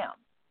who I am.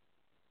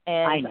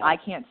 And I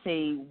can't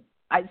say,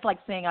 it's like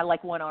saying I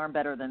like one arm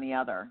better than the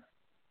other,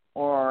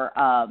 or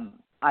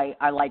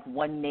I like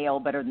one nail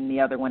better than the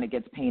other when it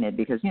gets painted,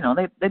 because,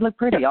 they look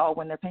pretty all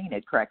when they're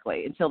painted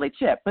correctly until they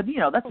chip. But,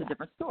 that's a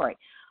different story.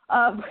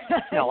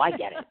 No, I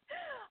get it.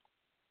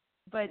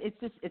 But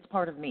it's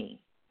part of me.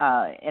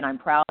 And I'm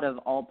proud of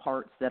all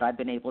parts that I've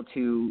been able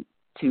to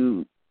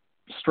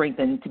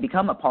strengthen to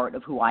become a part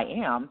of who I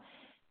am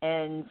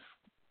and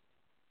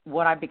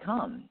what I've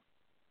become.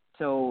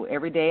 So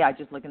every day I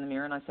just look in the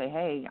mirror and I say,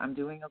 hey, I'm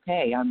doing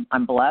okay.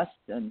 I'm blessed,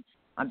 and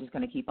I'm just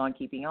going to keep on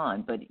keeping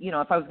on. But,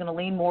 if I was going to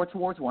lean more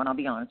towards one, I'll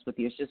be honest with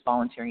you, it's just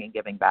volunteering and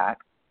giving back,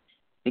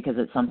 because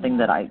it's something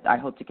that I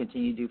hope to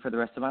continue to do for the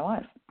rest of my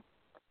life.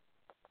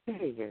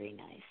 Very, very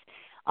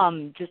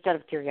nice. Just out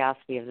of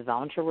curiosity, of the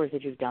volunteer work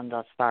that you've done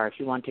thus far, if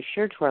you want to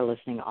share to our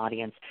listening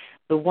audience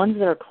the ones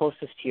that are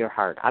closest to your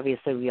heart.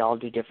 Obviously, we all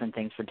do different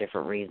things for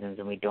different reasons,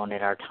 and we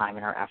donate our time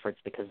and our efforts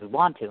because we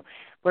want to.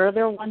 But are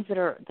there ones that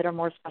are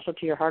more special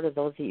to your heart, or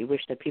those that you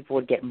wish that people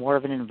would get more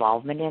of an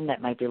involvement in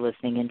that might be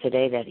listening in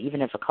today, that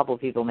even if a couple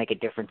of people make a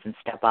difference and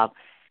step up,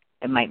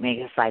 it might make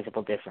a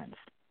sizable difference?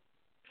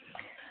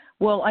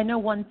 Well, I know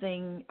one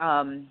thing.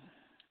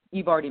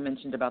 You've already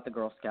mentioned about the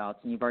Girl Scouts,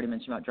 and you've already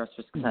mentioned about Dress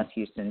for Success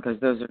Houston, because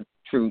those are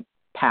true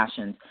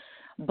passions.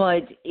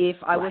 But if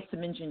I was to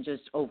mention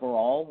just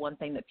overall, one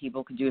thing that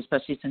people could do,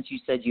 especially since you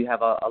said you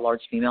have a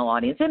large female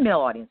audience and male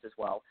audience as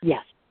well,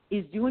 yes,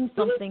 is doing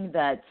something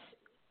that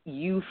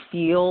you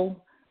feel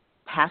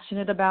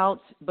passionate about,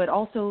 but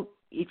also,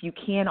 if you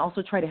can,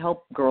 also try to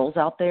help girls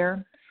out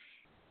there,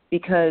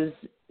 because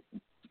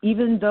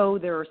even though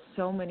there are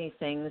so many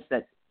things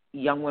that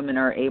young women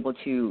are able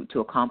to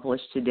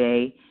accomplish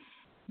today,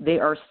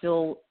 there are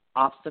still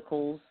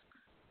obstacles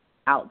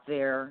out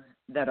there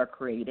that are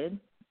created,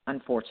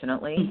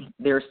 unfortunately.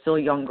 Mm-hmm. There are still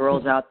young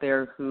girls out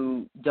there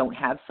who don't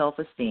have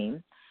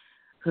self-esteem,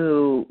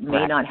 who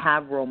may not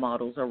have role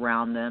models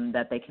around them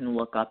that they can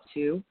look up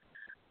to.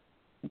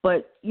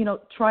 But,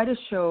 try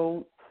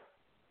to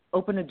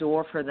open a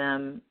door for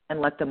them and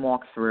let them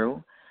walk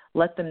through.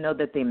 Let them know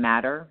that they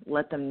matter.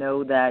 Let them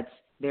know that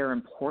they're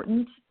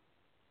important.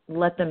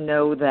 Let them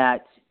know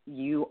that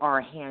you are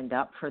a hand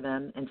up for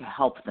them and to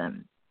help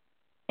them.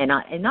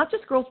 And not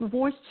just girls but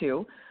boys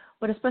too,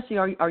 but especially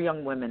our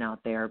young women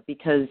out there,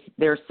 because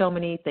there are so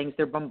many things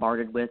they're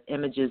bombarded with,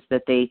 images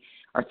that they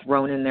are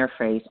thrown in their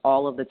face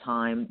all of the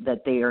time,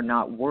 that they are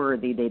not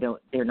worthy,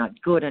 they're not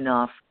good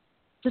enough.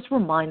 Just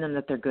remind them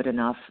that they're good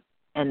enough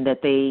and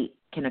that they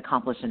can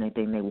accomplish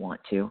anything they want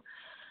to.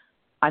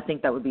 I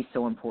think that would be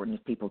so important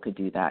if people could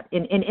do that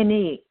in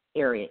any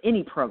area,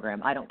 any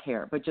program. I don't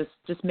care, but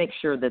just make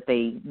sure that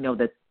they know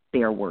that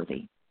they are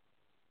worthy.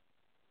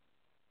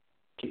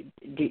 Do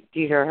you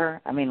hear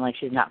her? I mean, like,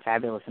 she's not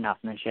fabulous enough,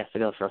 and then she has to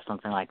go throw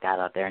something like that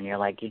out there, and you're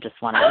like, you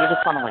just want to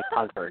like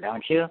hug her,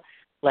 don't you?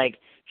 Like,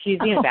 she's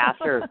the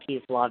ambassador of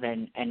peace, love,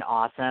 and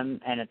awesome,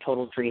 and a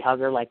total tree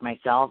hugger like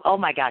myself. Oh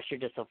my gosh, you're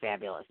just so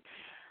fabulous.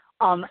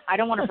 I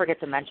don't want to forget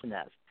to mention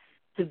this.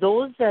 To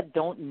those that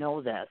don't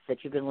know this, that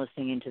you've been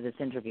listening into this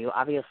interview,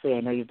 obviously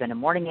I know you've been a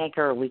morning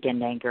anchor, a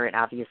weekend anchor, and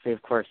obviously,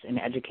 of course, an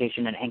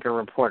education and anchor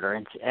reporter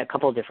in a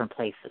couple of different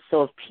places.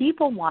 So if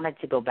people wanted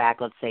to go back,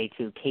 let's say,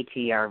 to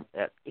KTRK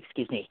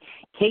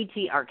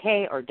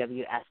or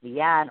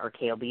WSVN or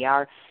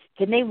KOBR,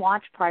 can they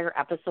watch prior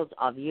episodes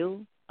of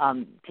you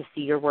to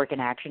see your work in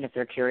action if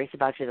they're curious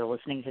about you, they're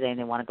listening today and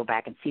they want to go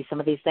back and see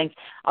some of these things?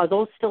 Are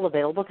those still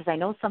available? Because I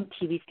know some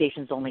TV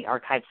stations only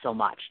archive so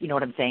much. You know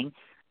what I'm saying?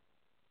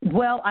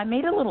 Well, I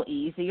made it a little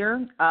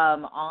easier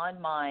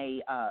on my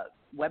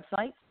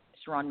website,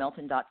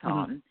 SharronMelton.com.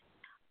 Mm-hmm.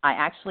 I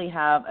actually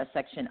have a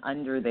section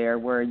under there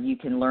where you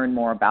can learn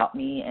more about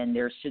me, and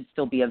there should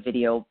still be a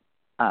video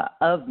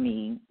of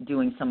me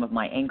doing some of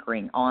my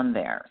anchoring on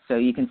there. So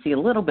you can see a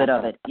little bit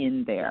of it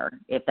in there,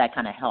 if that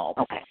kind of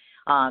helps. Okay.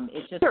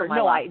 It's just sure,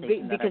 my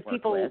because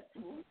people, with.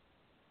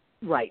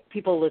 Right,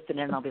 people listen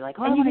in and they'll be like,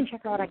 oh, I want to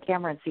check her out on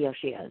camera and see how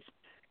she is.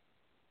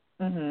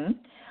 Mm-hmm.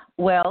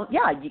 Well,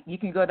 yeah, you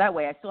can go that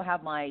way. I still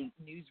have my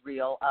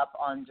newsreel up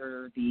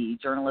under the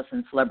journalist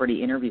and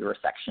celebrity interviewer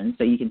section,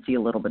 so you can see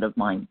a little bit of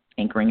my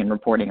anchoring and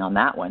reporting on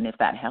that one, if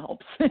that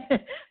helps.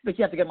 But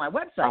you have to go to my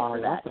website for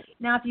that.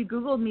 Now, if you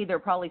Google me, there are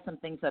probably some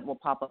things that will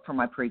pop up from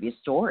my previous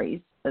stories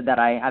that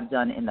I have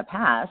done in the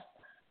past.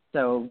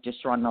 So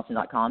just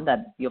SharronMelton.com,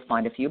 that you'll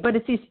find a few. But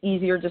it's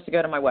easier just to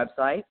go to my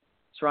website,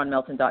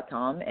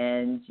 SharronMelton.com,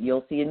 and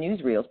you'll see a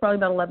newsreel. It's probably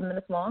about 11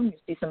 minutes long.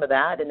 You'll see some of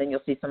that, and then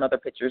you'll see some other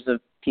pictures of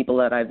people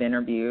that I've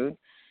interviewed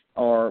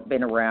or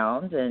been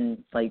around, and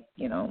like,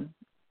 you know,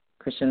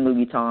 Christian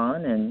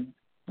Louboutin, and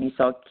you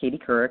saw Katie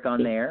Couric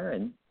on there,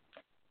 and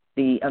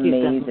the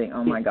amazing,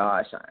 oh my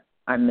gosh,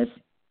 I miss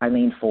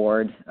Eileen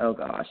Ford. Oh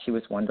gosh, she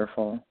was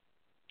wonderful.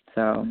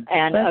 So,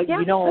 and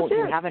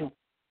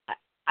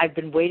I've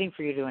been waiting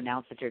for you to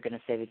announce that you're going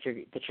to say that you're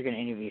going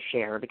to interview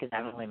Cher, because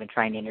I've only been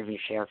trying to interview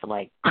Cher for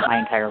like my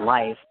entire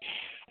life,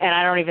 and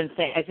I don't even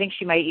think, I think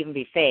she might even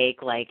be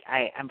fake. Like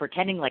I'm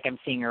pretending like I'm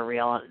seeing her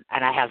real,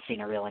 and I have seen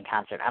her real in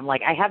concert. I'm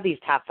like, I have these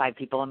top 5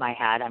 people in my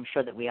head. I'm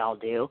sure that we all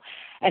do,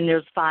 and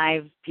there's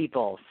 5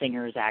 people,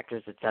 singers,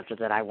 actors, etc.,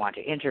 that I want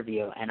to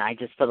interview, and I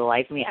just, for the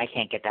life of me, I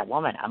can't get that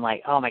woman. I'm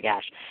like, oh my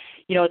gosh.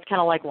 You know, it's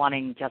kind of like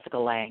wanting Jessica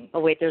Lange.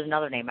 Oh, wait, there's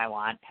another name I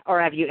want. Or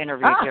have you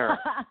interviewed her?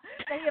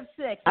 They have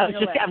 6.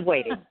 I'm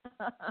waiting.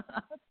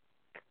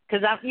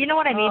 Because, you know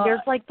what I mean?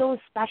 There's like those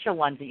special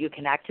ones that you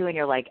connect to, and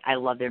you're like, I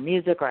love their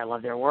music or I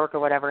love their work or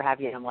whatever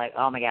have you. And I'm like,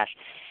 oh, my gosh.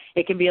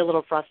 It can be a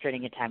little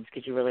frustrating at times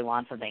because you really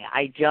want something.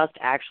 I just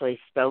actually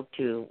spoke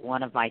to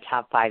one of my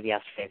top 5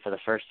 yesterday for the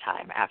first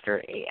time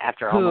after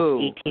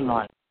almost 18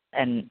 months,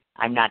 and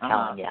I'm not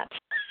telling yet.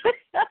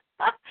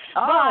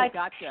 Oh,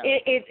 gotcha.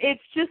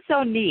 It's just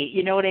so neat.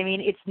 You know what I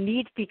mean? It's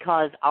neat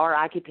because our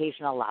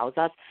occupation allows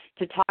us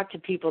to talk to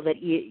people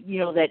that, you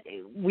know, that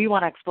we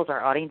want to expose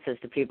our audiences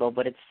to people,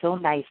 but it's so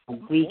nice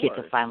when we get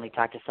to finally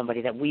talk to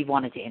somebody that we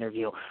wanted to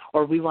interview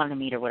or we wanted to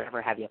meet or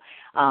whatever have you.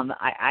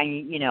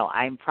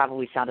 I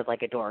probably sounded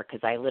like a dork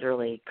because I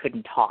literally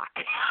couldn't talk.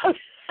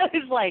 I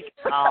was like,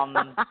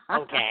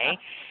 okay.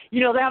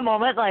 You know, that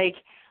moment, like,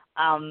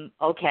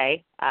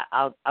 okay,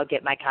 I'll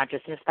get my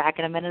consciousness back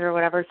in a minute or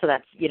whatever. So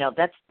that's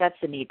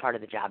the neat part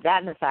of the job. That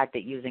and the fact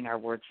that using our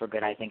words for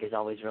good, I think, is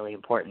always really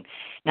important.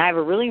 Now I have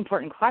a really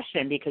important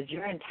question because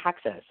you're in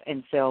Texas,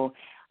 and so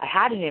I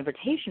had an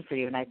invitation for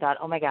you, and I thought,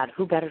 oh my God,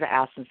 who better to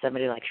ask than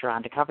somebody like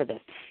Sharron to cover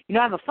this? You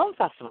know, I have a film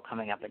festival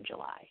coming up in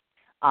July.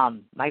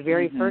 My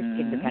very first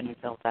independent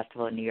film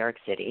festival in New York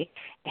City,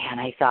 and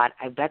I thought,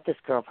 I bet this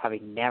girl probably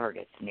never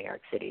gets to New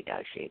York City,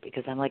 does she?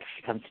 Because I'm like, if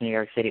she comes to New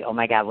York City, oh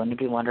my God, wouldn't it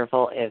be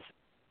wonderful if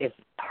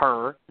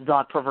her,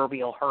 the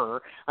proverbial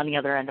her, on the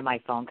other end of my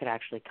phone could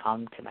actually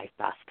come to my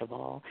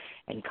festival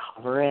and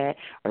cover it,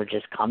 or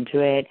just come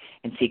to it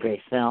and see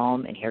great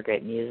film and hear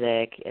great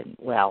music and,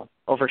 well,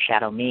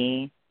 overshadow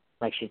me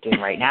like she's doing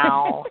right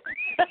now.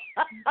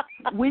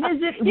 When is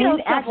it? Is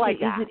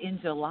it in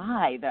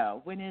July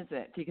though? When is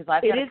it? Because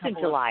it is in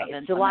July.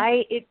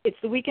 It's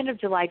the weekend of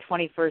July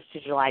 21st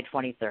to July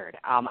 23rd.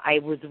 I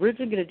was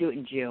originally going to do it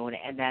in June,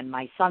 and then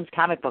my son's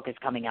comic book is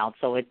coming out,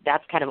 so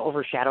that's kind of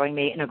overshadowing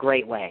me in a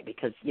great way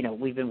because, you know,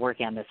 we've been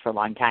working on this for a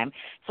long time.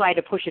 So I had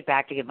to push it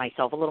back to give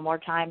myself a little more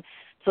time.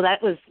 So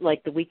that was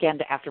like the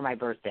weekend after my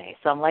birthday.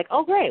 So I'm like,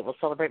 oh, great, we'll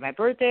celebrate my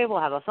birthday.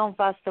 We'll have a film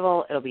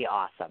festival. It'll be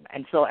awesome.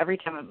 And so every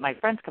time my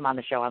friends come on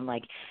the show, I'm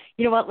like,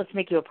 you know what, let's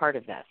make you a part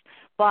of this.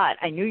 But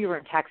I knew you were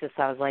in Texas,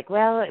 so I was like,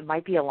 well, it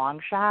might be a long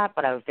shot,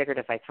 but I figured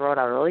if I throw it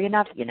out early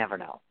enough, you never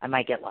know. I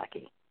might get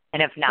lucky.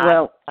 And if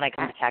not, when I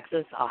come to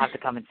Texas, I'll have to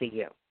come and see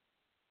you.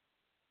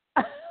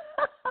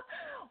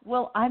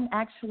 Well, I'm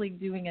actually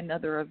doing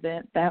another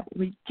event that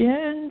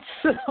weekend,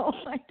 so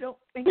I don't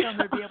think I'm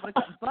going to be able to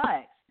come.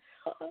 But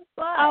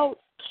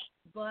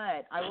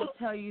I will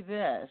tell you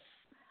this.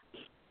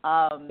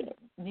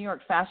 New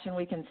York Fashion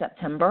Week in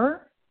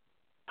September.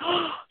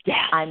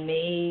 Yeah. I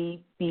may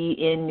be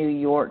in New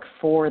York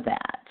for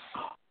that.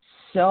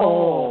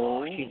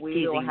 So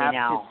we will have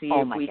to see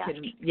if we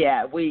can.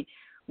 Yeah,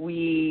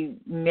 we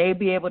may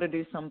be able to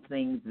do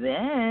something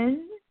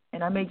then,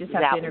 and I may just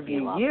have to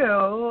interview you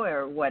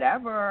or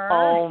whatever.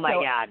 Oh my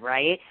God,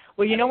 right?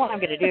 Well, you know what I'm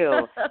going to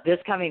do this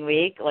coming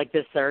week, like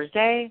this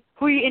Thursday?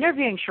 Who are you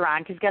interviewing, Sharron?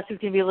 Because guess who's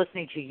going to be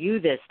listening to you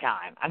this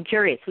time? I'm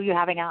curious. Who are you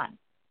having on?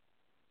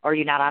 Or are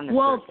you not on this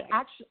Thursday?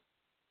 Well, actually,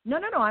 no.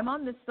 I'm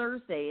on this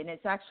Thursday, and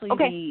it's actually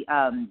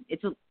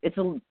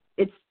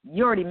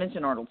you already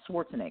mentioned Arnold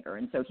Schwarzenegger,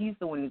 and so he's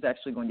the one who's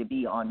actually going to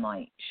be on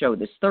my show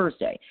this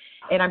Thursday.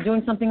 And I'm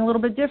doing something a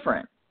little bit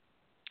different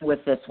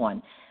with this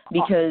one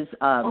because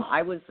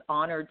I was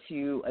honored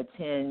to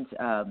attend,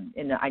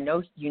 and I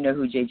know you know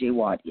who J.J.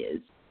 Watt is.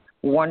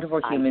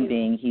 Wonderful human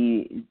being.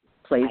 He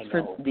plays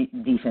for the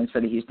defense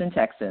for the Houston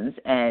Texans,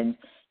 and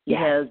he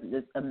has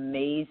this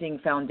amazing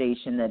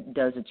foundation that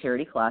does a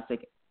charity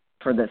classic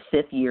for the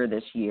 5th year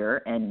this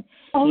year, and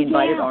he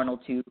invited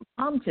Arnold to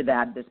come to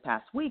that this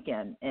past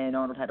weekend, and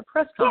Arnold had a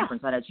press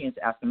conference. I had a chance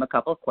to ask him a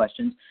couple of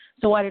questions.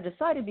 So I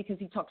decided, because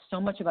he talks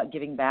so much about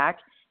giving back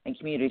and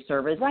community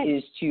service,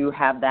 is to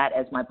have that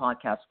as my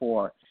podcast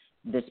for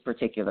this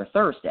particular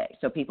Thursday,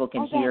 so people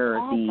can hear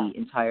the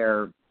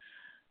entire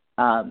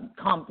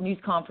news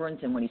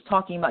conference, and when he's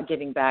talking about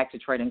giving back, to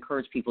try to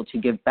encourage people to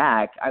give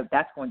back.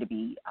 That's going to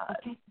be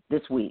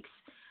this week's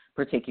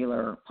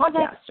particular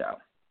podcast show.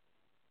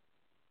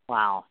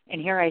 Wow. And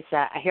here I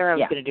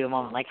was going to do a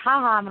moment like,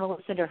 I'm going to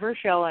listen to her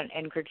show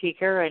and critique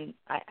her, and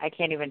I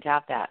can't even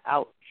top that.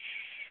 Ouch.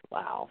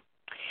 Wow.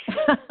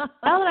 Now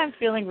that I'm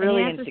feeling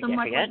really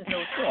insignificant.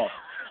 Cool.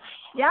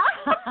 Yeah.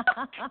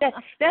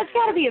 That's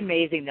got to be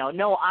amazing, though.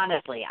 No,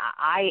 honestly,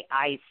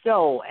 I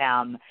so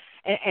am,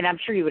 and I'm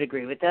sure you would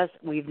agree with this.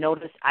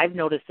 I've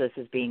noticed this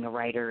as being a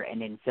writer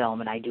and in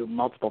film, and I do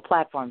multiple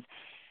platforms.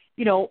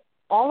 You know,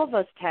 all of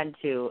us tend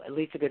to, at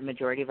least a good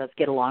majority of us,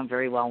 get along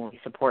very well when we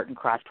support and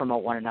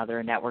cross-promote one another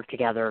and network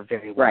together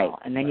very well. Right.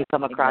 And then you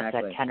come across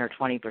that 10 or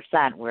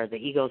 20% where the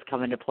egos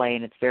come into play,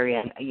 and it's very,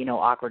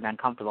 awkward and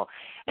uncomfortable.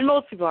 And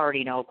most people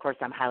already know, of course,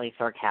 I'm highly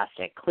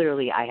sarcastic.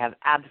 Clearly, I have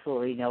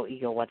absolutely no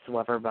ego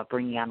whatsoever about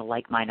bringing on a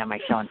like mind on my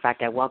show. In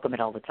fact, I welcome it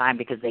all the time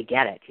because they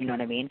get it. You know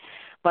what I mean?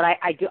 But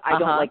I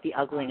don't like the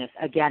ugliness,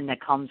 again,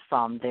 that comes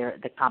from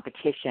the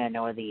competition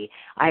or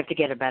I have to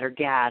get a better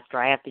guest,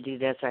 or I have to do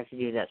this, or I have to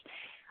do this.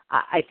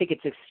 I think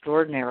it's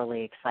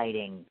extraordinarily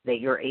exciting that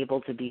you're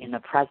able to be in the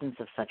presence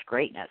of such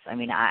greatness. I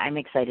mean, I'm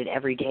excited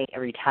every day,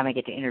 every time I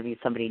get to interview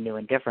somebody new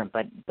and different.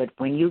 But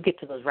when you get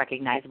to those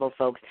recognizable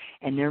folks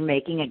and they're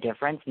making a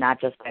difference, not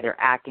just by their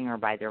acting or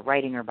by their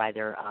writing or by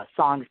their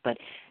songs, but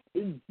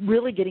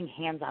really getting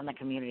hands on the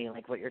community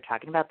like what you're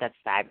talking about, that's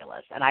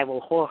fabulous. And I will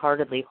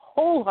wholeheartedly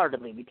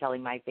be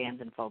telling my fans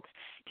and folks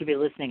to be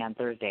listening on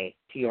Thursday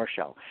to your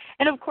show.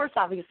 And, of course,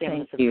 obviously I'm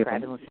going to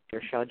subscribe and listen to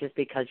your show just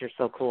because you're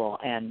so cool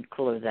and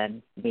cooler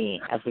than me,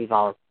 as we've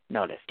all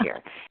noticed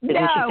here. Isn't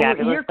she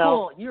fabulous, you're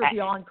cool. You're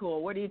beyond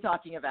cool. What are you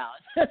talking about?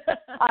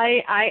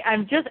 I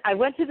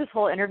went through this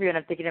whole interview and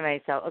I'm thinking to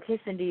myself, okay,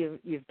 Cindy,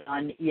 you've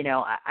done,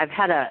 I've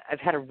had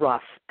a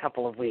rough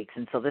couple of weeks,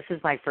 and so this is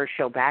my first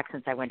show back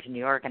since I went to New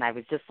York, and I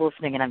was just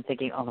listening and I'm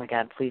thinking, oh my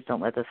God, please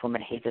don't let this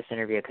woman hate this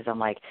interview, because I'm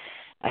like,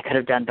 I could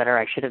have done better.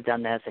 I should have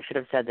done this. I should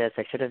have said this.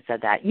 I should have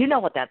said that. You know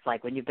what that's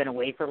like when you've been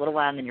away for a little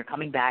while and then you're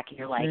coming back and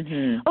you're like,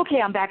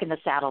 okay, I'm back in the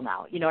saddle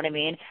now. You know what I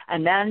mean?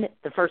 And then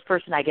the first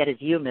person I get is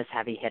you, Miss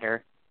Heavy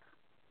Hitter.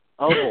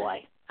 Oh,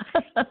 boy.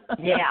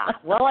 Yeah.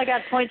 Well, I got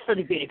points for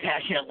the beauty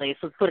passion, at least.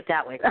 Let's put it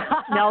that way.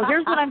 Now,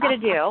 here's what I'm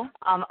going to do.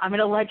 I'm going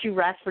to let you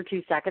rest for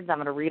 2 seconds. I'm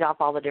going to read off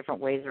all the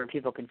different ways where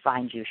people can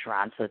find you,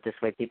 Sharron, so that this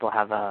way people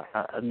have a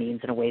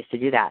means and a ways to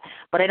do that.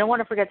 But I don't want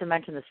to forget to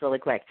mention this really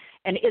quick.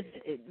 And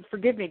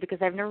forgive me, because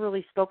I've never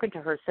really spoken to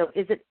her. So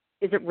is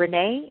it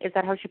Renee? Is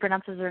that how she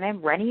pronounces her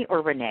name? Rennie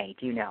or Renee?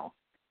 Do you know?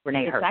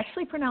 Renee Hirsch. It's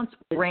actually pronounced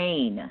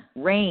rain.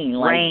 Rain.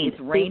 Like it's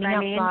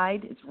raining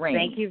outside. It's rain.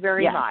 Thank you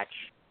very much.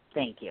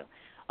 Thank you.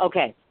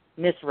 Okay.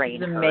 Miss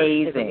Rain. It's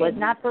amazing. If it was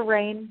not for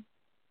Rain,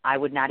 I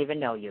would not even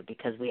know you,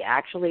 because we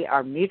actually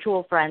are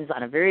mutual friends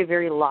on a very,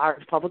 very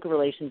large public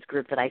relations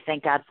group that I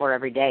thank God for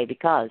every day,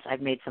 because I've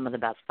made some of the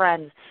best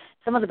friends,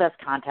 some of the best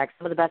contacts,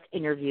 some of the best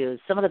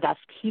interviews, some of the best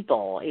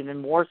people, even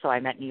more so I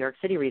met in New York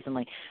City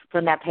recently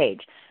from that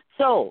page.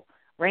 So,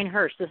 Rain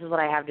Hirsch, this is what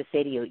I have to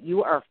say to you.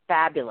 You are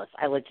fabulous.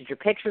 I looked at your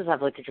pictures.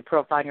 I've looked at your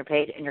profile on your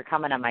page, and you're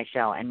coming on my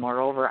show. And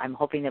moreover, I'm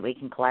hoping that we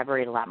can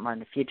collaborate a lot more in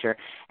the future.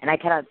 And I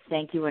cannot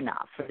thank you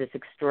enough for this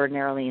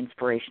extraordinarily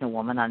inspirational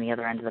woman on the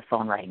other end of the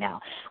phone right now.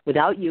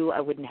 Without you, I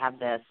wouldn't have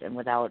this. And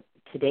without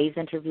today's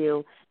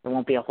interview, there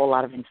won't be a whole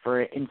lot of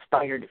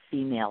inspired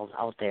females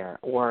out there.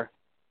 Or,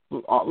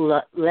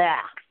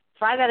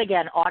 try that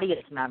again,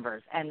 audience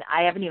members. And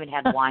I haven't even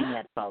had wine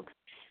yet, folks.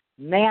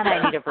 Man,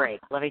 I need a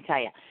break, let me tell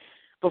you.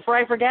 Before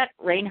I forget,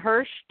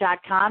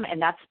 ReinHirsch.com,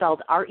 and that's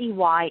spelled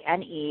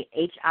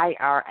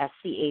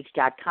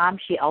REYNEHIRSCH.com.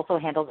 She also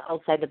handles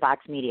Outside the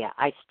Box Media.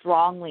 I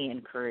strongly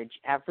encourage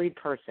every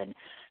person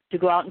to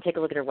go out and take a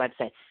look at her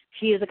website.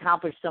 She has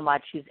accomplished so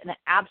much. She's an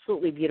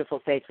absolutely beautiful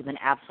face with an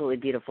absolutely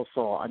beautiful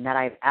soul, and that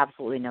I have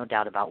absolutely no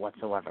doubt about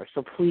whatsoever.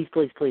 So please,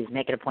 please, please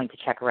make it a point to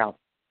check her out.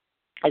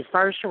 As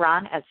far as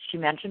Sharron, as she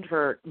mentioned,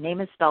 her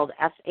name is spelled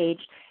Sharron.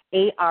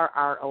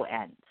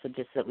 So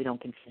just so that we don't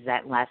confuse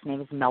that, last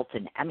name is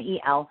Melton,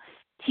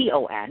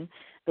 Melton.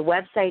 The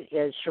website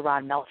is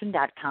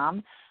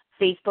SharronMelton.com.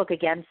 Facebook,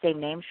 again, same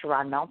name,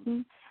 Sharron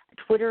Melton.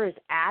 Twitter is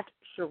at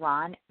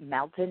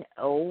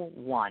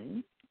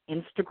SharronMelton01.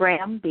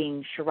 Instagram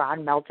being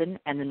Sharron Melton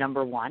and the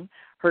number 1.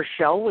 Her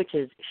show, which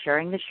is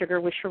Sharing the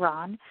Sugar with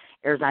Sharron,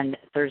 airs on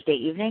Thursday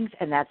evenings,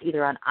 and that's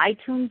either on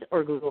iTunes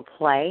or Google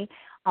Play.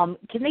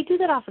 Can they do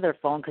that off of their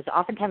phone? Because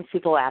oftentimes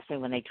people ask me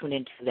when they tune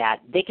into that,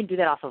 they can do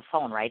that off of a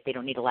phone, right? They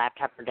don't need a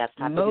laptop or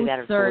desktop to do that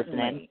or to listen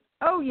in.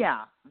 Oh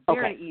yeah,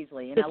 very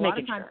easily. And just a lot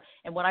of times,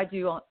 and what I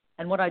do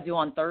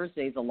on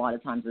Thursdays a lot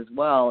of times as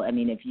well. I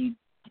mean, if you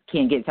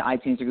can't get to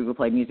iTunes or Google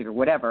Play Music or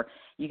whatever,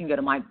 you can go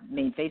to my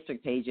main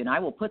Facebook page, and I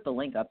will put the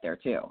link up there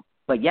too.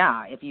 But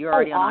yeah, if you're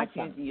already on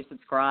iTunes and you're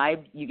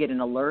subscribed, you get an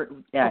alert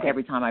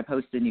every time I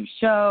post a new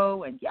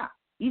show. And yeah,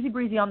 easy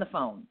breezy on the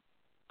phone.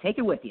 Take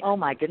it with you. Oh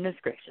my goodness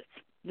gracious.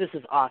 This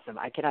is awesome.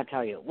 I cannot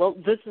tell you. Well,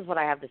 this is what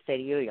I have to say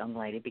to you, young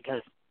lady,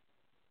 because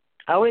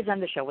I always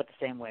end the show with the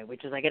same way,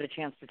 which is I get a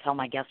chance to tell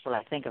my guests what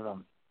I think of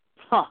them.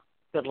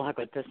 Good luck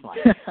with this one.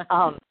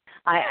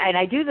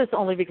 I do this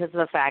only because of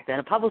the fact that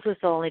a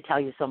publicist will only tell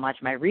you so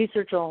much. My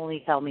research will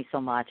only tell me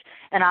so much.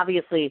 And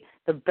obviously,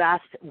 the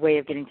best way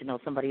of getting to know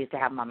somebody is to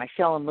have them on my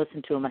show and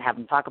listen to them and have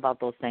them talk about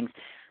those things.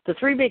 The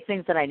 3 big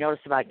things that I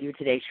noticed about you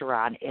today,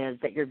 Sharron, is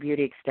that your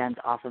beauty extends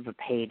off of a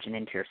page and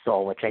into your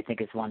soul, which I think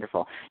is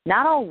wonderful.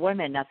 Not all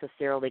women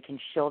necessarily can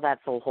show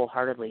that soul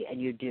wholeheartedly, and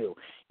you do.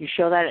 You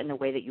show that in the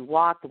way that you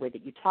walk, the way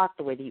that you talk,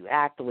 the way that you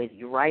act, the way that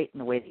you write,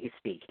 and the way that you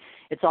speak.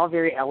 It's all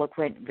very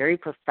eloquent, very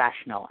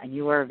professional, and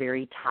you are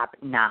very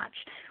top-notch.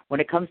 When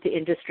it comes to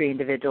industry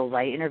individuals,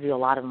 I interview a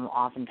lot of them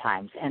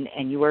oftentimes,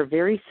 and you are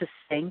very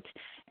succinct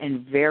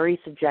and very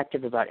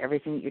subjective about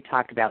everything that you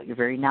talked about. You're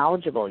very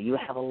knowledgeable. You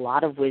have a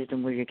lot of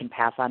wisdom where you can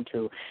pass on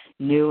to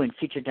new and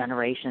future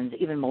generations,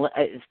 even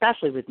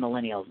especially with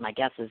millennials. My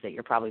guess is that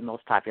you're probably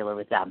most popular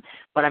with them,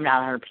 but I'm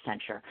not 100%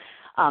 sure.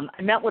 I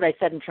meant what I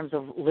said in terms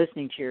of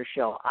listening to your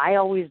show. I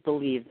always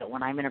believe that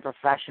when I'm in a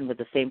profession with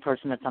the same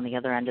person that's on the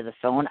other end of the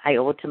phone, I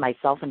owe it to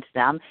myself and to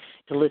them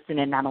to listen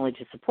in, not only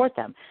to support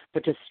them,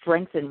 but to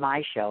strengthen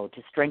my show,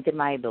 to strengthen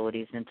my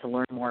abilities, and to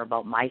learn more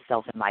about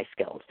myself and my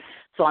skills.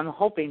 So I'm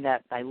hoping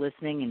that by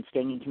listening and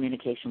staying in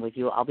communication with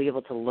you, I'll be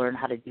able to learn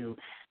how to do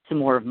some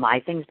more of my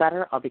things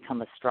better. I'll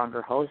become a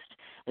stronger host,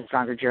 a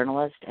stronger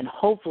journalist, and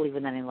hopefully,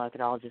 with any luck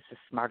at all, just a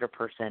smarter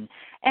person.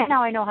 And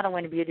now I know how to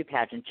win a beauty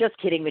pageant. Just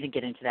kidding, we didn't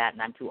get into that,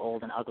 and I'm too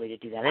old and ugly to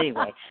do that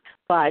anyway.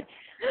 But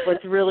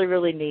what's really,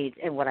 really neat,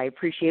 and what I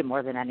appreciate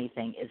more than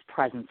anything, is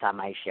presence on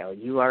my show.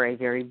 You are a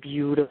very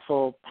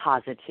beautiful,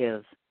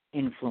 positive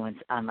influence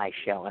on my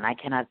show, and I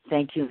cannot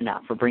thank you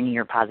enough for bringing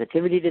your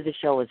positivity to the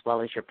show as well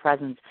as your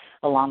presence,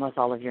 along with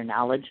all of your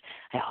knowledge.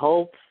 I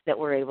hope that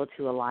we're able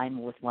to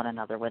align with one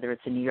another, whether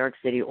it's in New York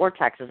City or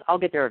Texas. I'll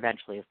get there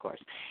eventually, of course.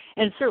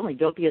 And certainly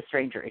don't be a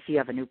stranger. If you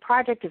have a new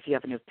project, if you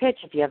have a new pitch,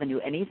 if you have a new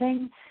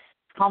anything,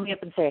 call me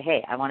up and say,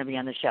 hey, I want to be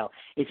on the show.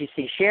 If you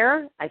see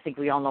share, I think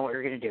we all know what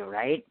you're going to do,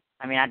 right?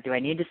 I mean, do I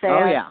need to say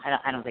it? Yeah.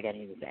 I don't think I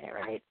need to say it,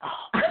 right?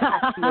 Oh,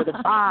 you're the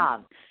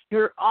bomb.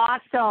 You're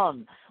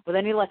awesome. With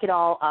any luck at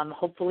all,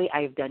 hopefully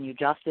I have done you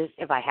justice.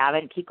 If I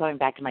haven't, keep going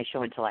back to my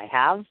show until I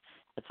have.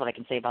 That's what I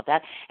can say about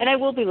that. And I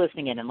will be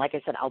listening in. And like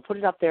I said, I'll put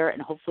it up there,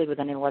 and hopefully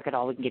with any luck at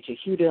all, we can get you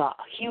a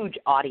huge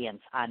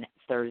audience on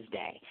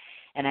Thursday.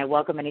 And I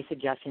welcome any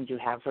suggestions you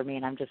have for me.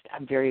 And I'm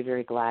very,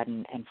 very glad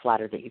and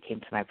flattered that you came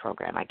to my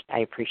program. I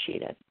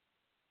appreciate it.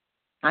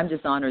 I'm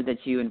just honored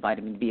that you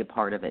invited me to be a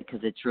part of it,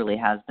 because it truly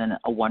has been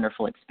a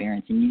wonderful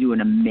experience, and you do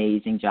an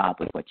amazing job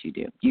with what you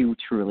do. You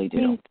truly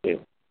do.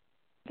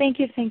 Thank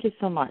you. Thank you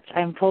so much.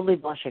 I'm totally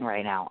blushing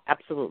right now,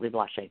 absolutely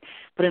blushing.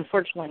 But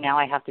unfortunately now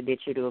I have to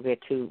ditch you to get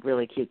 2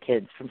 really cute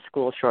kids from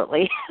school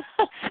shortly.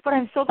 But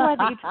I'm so glad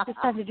that you took this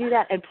time to do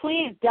that. And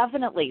please,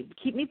 definitely,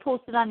 keep me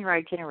posted on your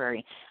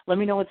itinerary. Let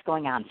me know what's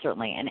going on,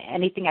 certainly. And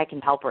anything I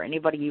can help or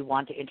anybody you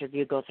want to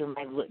interview, go through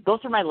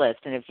my list.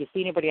 And if you see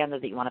anybody on there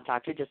that you want to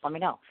talk to, just let me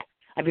know.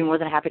 I'd be more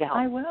than happy to help.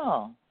 I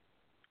will.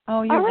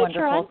 Oh, you're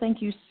wonderful. Sharron.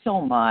 Thank you so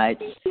much.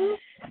 Thank you.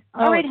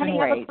 Oh, all right, honey,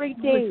 have a great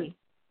day.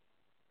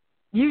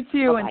 You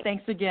too, Bye-bye. and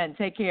thanks again.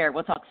 Take care.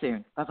 We'll talk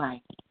soon.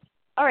 Bye-bye.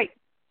 All right.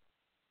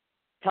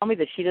 Tell me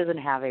that she doesn't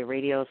have a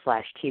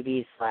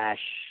radio/TV/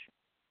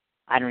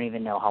 I don't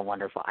even know how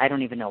wonderful. I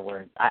don't even know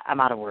words. I'm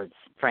out of words,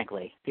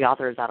 frankly. The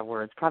author is out of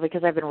words, probably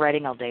because I've been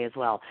writing all day as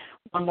well.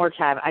 One more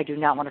time, I do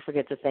not want to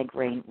forget to thank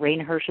Rain.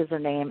 Rain Hirsch is her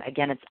name.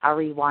 Again, it's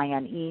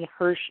REYNE,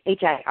 Hirsch,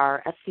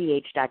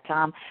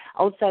 HIRSCH.com.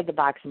 Outside the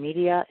Box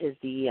Media is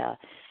the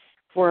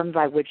forum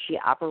by which she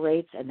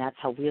operates, and that's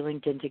how we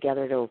linked in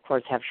together to, of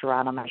course, have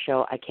Sharron on my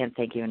show. I can't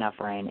thank you enough,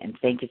 Rain, and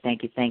thank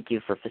you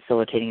for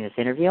facilitating this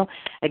interview.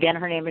 Again,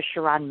 her name is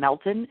Sharron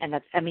Melton, and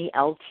that's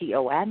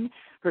Melton.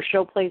 Her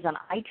show plays on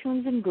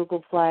iTunes and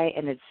Google Play,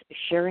 and it's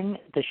Sharing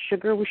the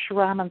Sugar with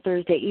Sharron on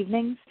Thursday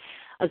evenings,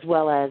 as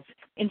well as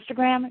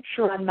Instagram,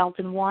 Sharron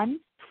Melton 1,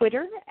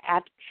 Twitter,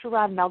 at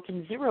Sharron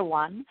Melton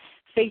 01,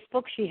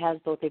 Facebook, she has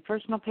both a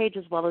personal page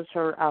as well as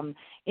her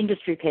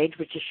industry page,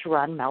 which is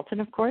Sharron Melton,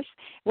 of course.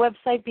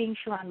 Website being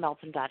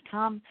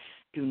SharronMelton.com.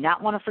 Do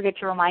not want to forget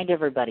to remind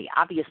everybody,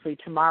 obviously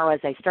tomorrow, as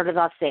I started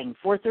off saying,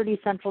 4:30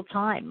 Central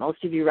Time.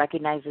 Most of you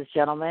recognize this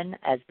gentleman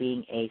as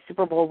being a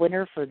Super Bowl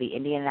winner for the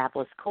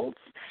Indianapolis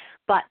Colts,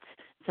 but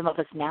some of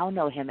us now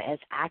know him as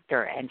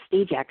actor and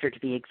stage actor to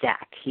be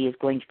exact. He is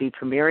going to be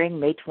premiering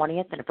May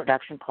 20th in a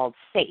production called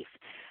Safe,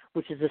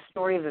 which is the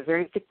story of a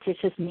very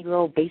fictitious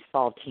Negro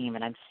baseball team,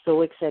 and I'm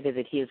so excited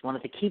that he is one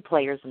of the key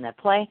players in that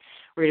play.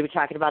 We're going to be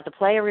talking about the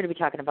play. We're going to be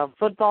talking about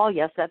football.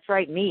 Yes, that's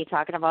right, me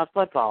talking about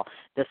football.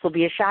 This will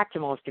be a shock to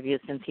most of you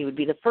since he would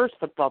be the first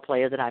football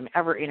player that I'm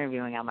ever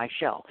interviewing on my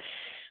show.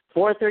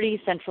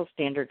 4:30 Central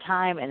Standard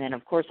Time, and then,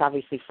 of course,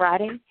 obviously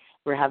Friday,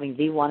 we're having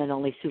the one and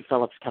only Sue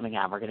Phillips coming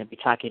on. We're going to be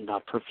talking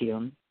about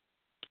perfume,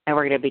 and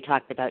we're going to be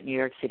talking about New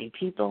York City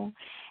people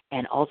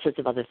and all sorts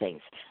of other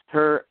things.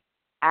 Her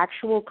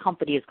actual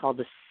company is called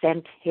the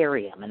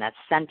Scentarium, and that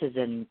scent is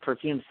in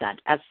perfume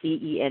scent,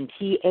 Scentarium.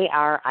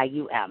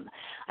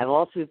 I will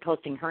also be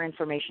posting her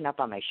information up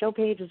on my show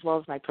page as well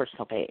as my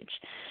personal page.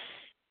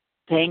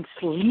 Thanks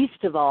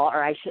least of all,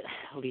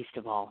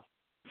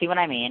 see what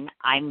I mean?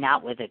 I'm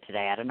not with it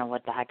today. I don't know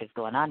what the heck is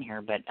going on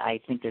here, but I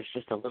think there's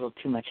just a little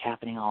too much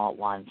happening all at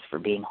once for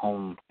being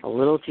home a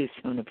little too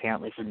soon,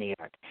 apparently, from New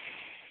York.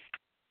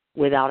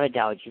 Without a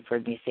doubt, you've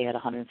heard me say it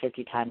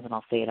 150 times, and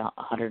I'll say it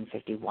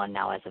 151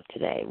 now as of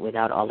today.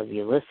 Without all of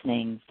you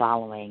listening,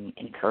 following,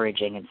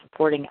 encouraging, and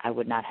supporting, I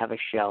would not have a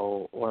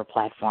show or a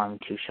platform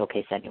to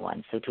showcase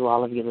anyone. So to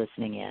all of you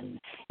listening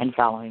in and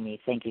following me,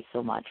 thank you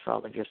so much for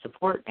all of your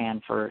support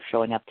and for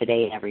showing up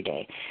today and every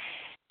day.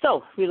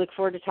 So we look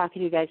forward to talking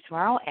to you guys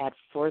tomorrow at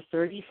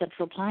 4:30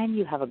 Central Time.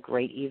 You have a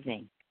great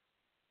evening.